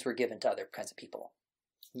 positions were given to other kinds of people.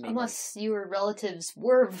 Mainly. Unless your relatives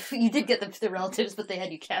you did get them to the relatives, but they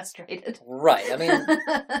had you castrated. Right. I mean,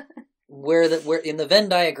 where in the Venn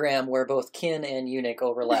diagram where both kin and eunuch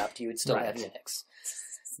overlapped, you would still have eunuchs.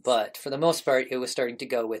 But for the most part, it was starting to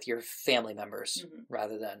go with your family members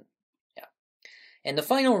rather than, And the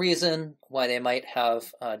final reason why they might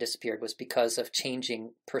have disappeared was because of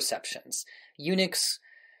changing perceptions. Eunuchs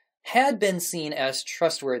had been seen as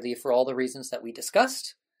trustworthy for all the reasons that we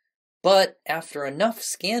discussed, but after enough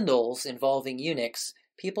scandals involving eunuchs,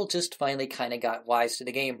 people just finally kind of got wise to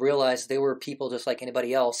the game, realized they were people just like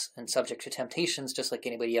anybody else and subject to temptations just like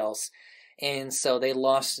anybody else, and so they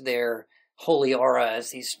lost their holy aura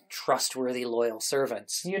as these trustworthy, loyal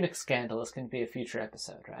servants. Eunuch scandals can be a future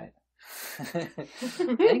episode, right? I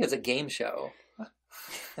think it's a game show.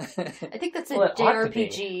 I think that's a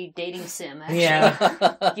JRPG dating sim, actually.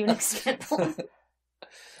 Yeah. Eunuch scandal.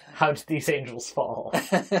 How did these angels fall?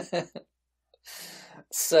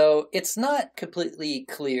 So it's not completely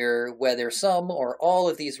clear whether some or all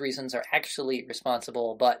of these reasons are actually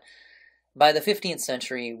responsible, but by the 15th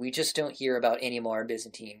century, we just don't hear about any more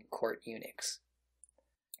Byzantine court eunuchs.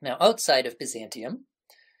 Now, outside of Byzantium,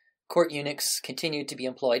 court eunuchs continued to be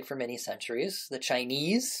employed for many centuries. The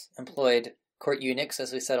Chinese employed court eunuchs,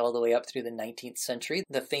 as we said, all the way up through the 19th century.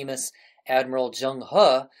 The famous Admiral Zheng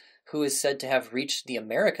He, who is said to have reached the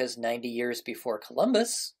Americas 90 years before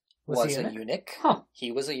Columbus, was a eunuch. Huh.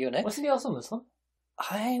 He was a eunuch. Wasn't he also Muslim?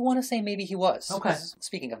 I want to say maybe he was. Okay.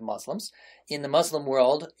 Speaking of Muslims, in the Muslim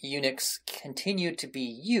world, eunuchs continued to be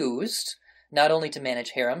used not only to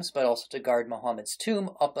manage harems, but also to guard Muhammad's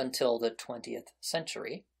tomb up until the 20th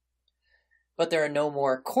century. But there are no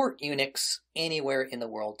more court eunuchs anywhere in the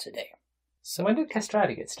world today. So when did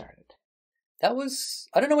castrati get started? That was,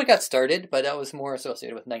 I don't know when it got started, but that was more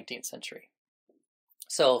associated with 19th century.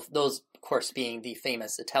 So those, of course, being the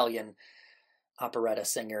famous Italian operetta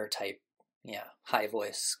singer type, high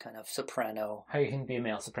voice, kind of soprano. How you can be a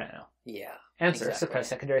male soprano. Yeah. Answer, exactly. Suppress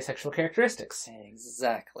secondary sexual characteristics.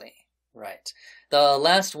 Exactly. Right. The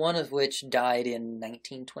last one of which died in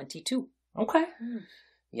 1922. Okay.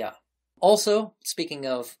 Yeah. Also, speaking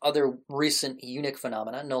of other recent eunuch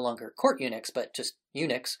phenomena, no longer court eunuchs, but just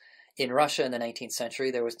eunuchs, in Russia in the 19th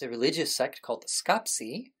century, there was the religious sect called the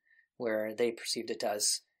Skopsi, where they perceived it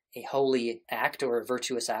as a holy act or a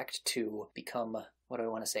virtuous act to become,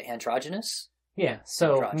 androgynous? Yeah,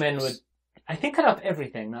 so androgynous. Men would, I think, cut off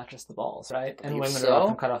everything, not just the balls, right? And women would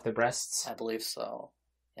often cut off their breasts. I believe so,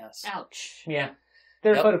 yes. Ouch. Yeah.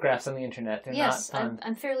 There are photographs on the internet. They're yes, not fun.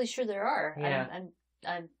 I'm fairly sure there are. Yeah.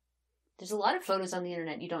 There's a lot of photos on the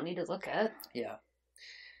internet you don't need to look at. Yeah.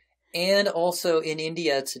 And also in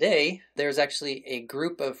India today, there's actually a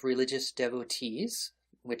group of religious devotees,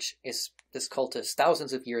 which is, this cult is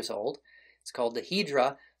thousands of years old. It's called the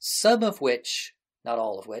Hydra, some of which, not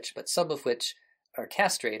all of which, but some of which are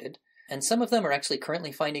castrated. And some of them are actually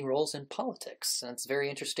currently finding roles in politics. And it's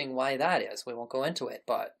very interesting why that is. We won't go into it,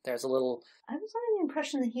 but there's a little... I was under the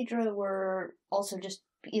impression the Hydra were also just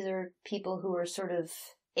either people who were sort of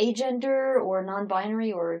agender or non-binary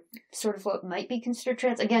or sort of what might be considered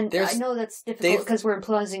trans. Again, I know that's difficult because we're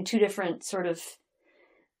imposing two different sort of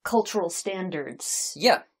cultural standards.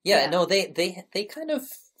 Yeah. No, they kind of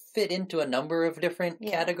fit into a number of different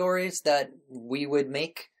categories that we would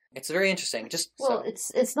make. It's very interesting.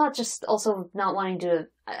 It's not just also not wanting to.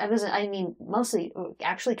 Mostly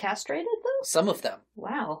actually castrated though. Some of them.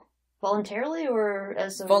 Wow, voluntarily or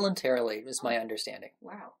as a... Voluntarily is my understanding.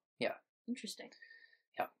 Wow. Yeah. Interesting.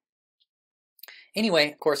 Yeah.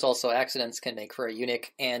 Anyway, of course, also accidents can make for a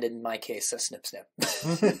eunuch, and in my case, a snip.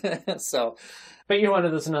 So. But you're one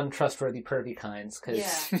of those untrustworthy, pervy kinds,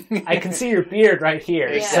 because I can see your beard right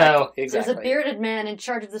here. Yeah. So exactly. There's a bearded man in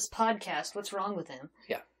charge of this podcast. What's wrong with him?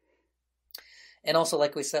 Yeah. And also,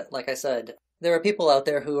 like I said, there are people out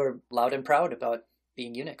there who are loud and proud about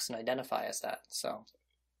being eunuchs and identify as that. So,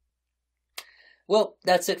 well,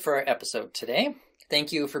 that's it for our episode today.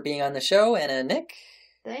 Thank you for being on the show, Anna and Nick.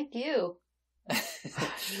 Thank you.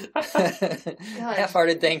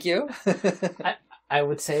 Half-hearted thank you. I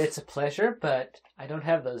would say it's a pleasure, but I don't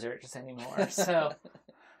have those urges anymore, so...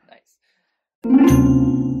 Nice.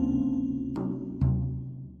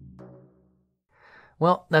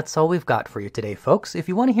 Well, that's all we've got for you today, folks. If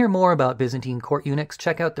you want to hear more about Byzantine court eunuchs,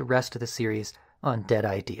 check out the rest of the series on Dead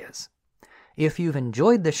Ideas. If you've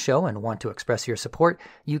enjoyed this show and want to express your support,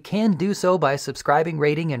 you can do so by subscribing,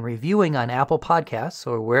 rating, and reviewing on Apple Podcasts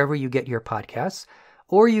or wherever you get your podcasts.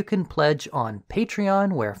 Or you can pledge on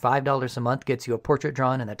Patreon, where $5 a month gets you a portrait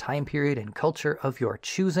drawn in the time period and culture of your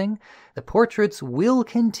choosing. The portraits will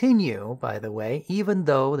continue, by the way, even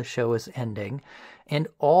though the show is ending. And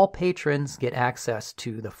all patrons get access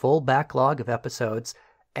to the full backlog of episodes,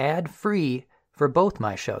 ad-free, for both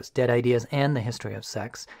my shows, Dead Ideas and The History of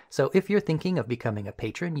Sex. So if you're thinking of becoming a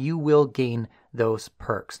patron, you will gain those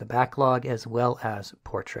perks, the backlog as well as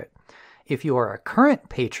portrait. If you are a current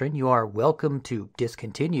patron, you are welcome to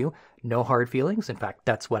discontinue. No hard feelings. In fact,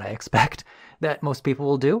 that's what I expect that most people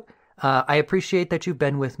will do. I appreciate that you've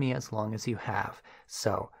been with me as long as you have.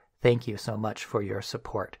 So thank you so much for your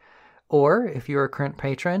support. Or if you're a current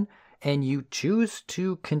patron and you choose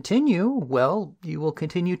to continue, well, you will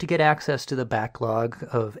continue to get access to the backlog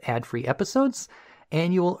of ad-free episodes,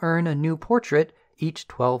 and you will earn a new portrait each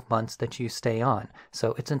 12 months that you stay on.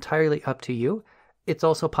 So it's entirely up to you. It's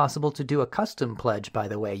also possible to do a custom pledge, by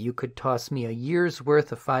the way. You could toss me a year's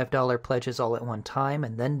worth of $5 pledges all at one time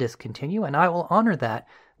and then discontinue, and I will honor that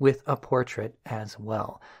with a portrait as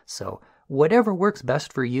well. So whatever works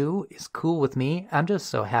best for you is cool with me. I'm just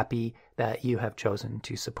so happy that you have chosen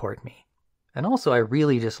to support me. And also, I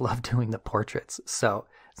really just love doing the portraits, so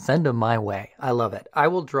send them my way. I love it. I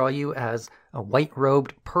will draw you as a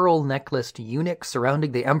white-robed, pearl-necklaced eunuch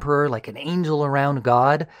surrounding the emperor like an angel around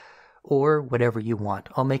God, or whatever you want.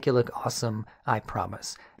 I'll make you look awesome, I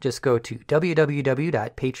promise. Just go to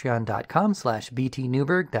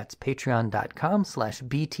www.patreon.com/btnewberg. That's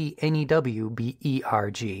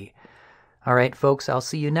patreon.com/btnewberg. All right, folks, I'll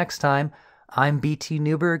see you next time. I'm BT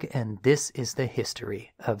Newberg, and this is the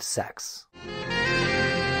history of sex.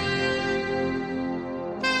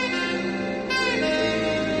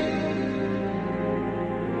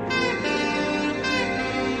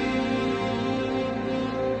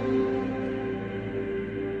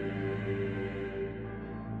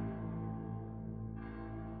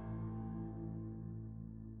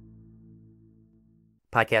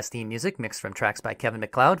 Podcast theme music mixed from tracks by Kevin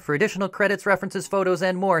MacLeod. For additional credits, references, photos,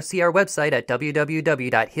 and more, see our website at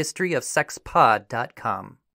www.historyofsexpod.com.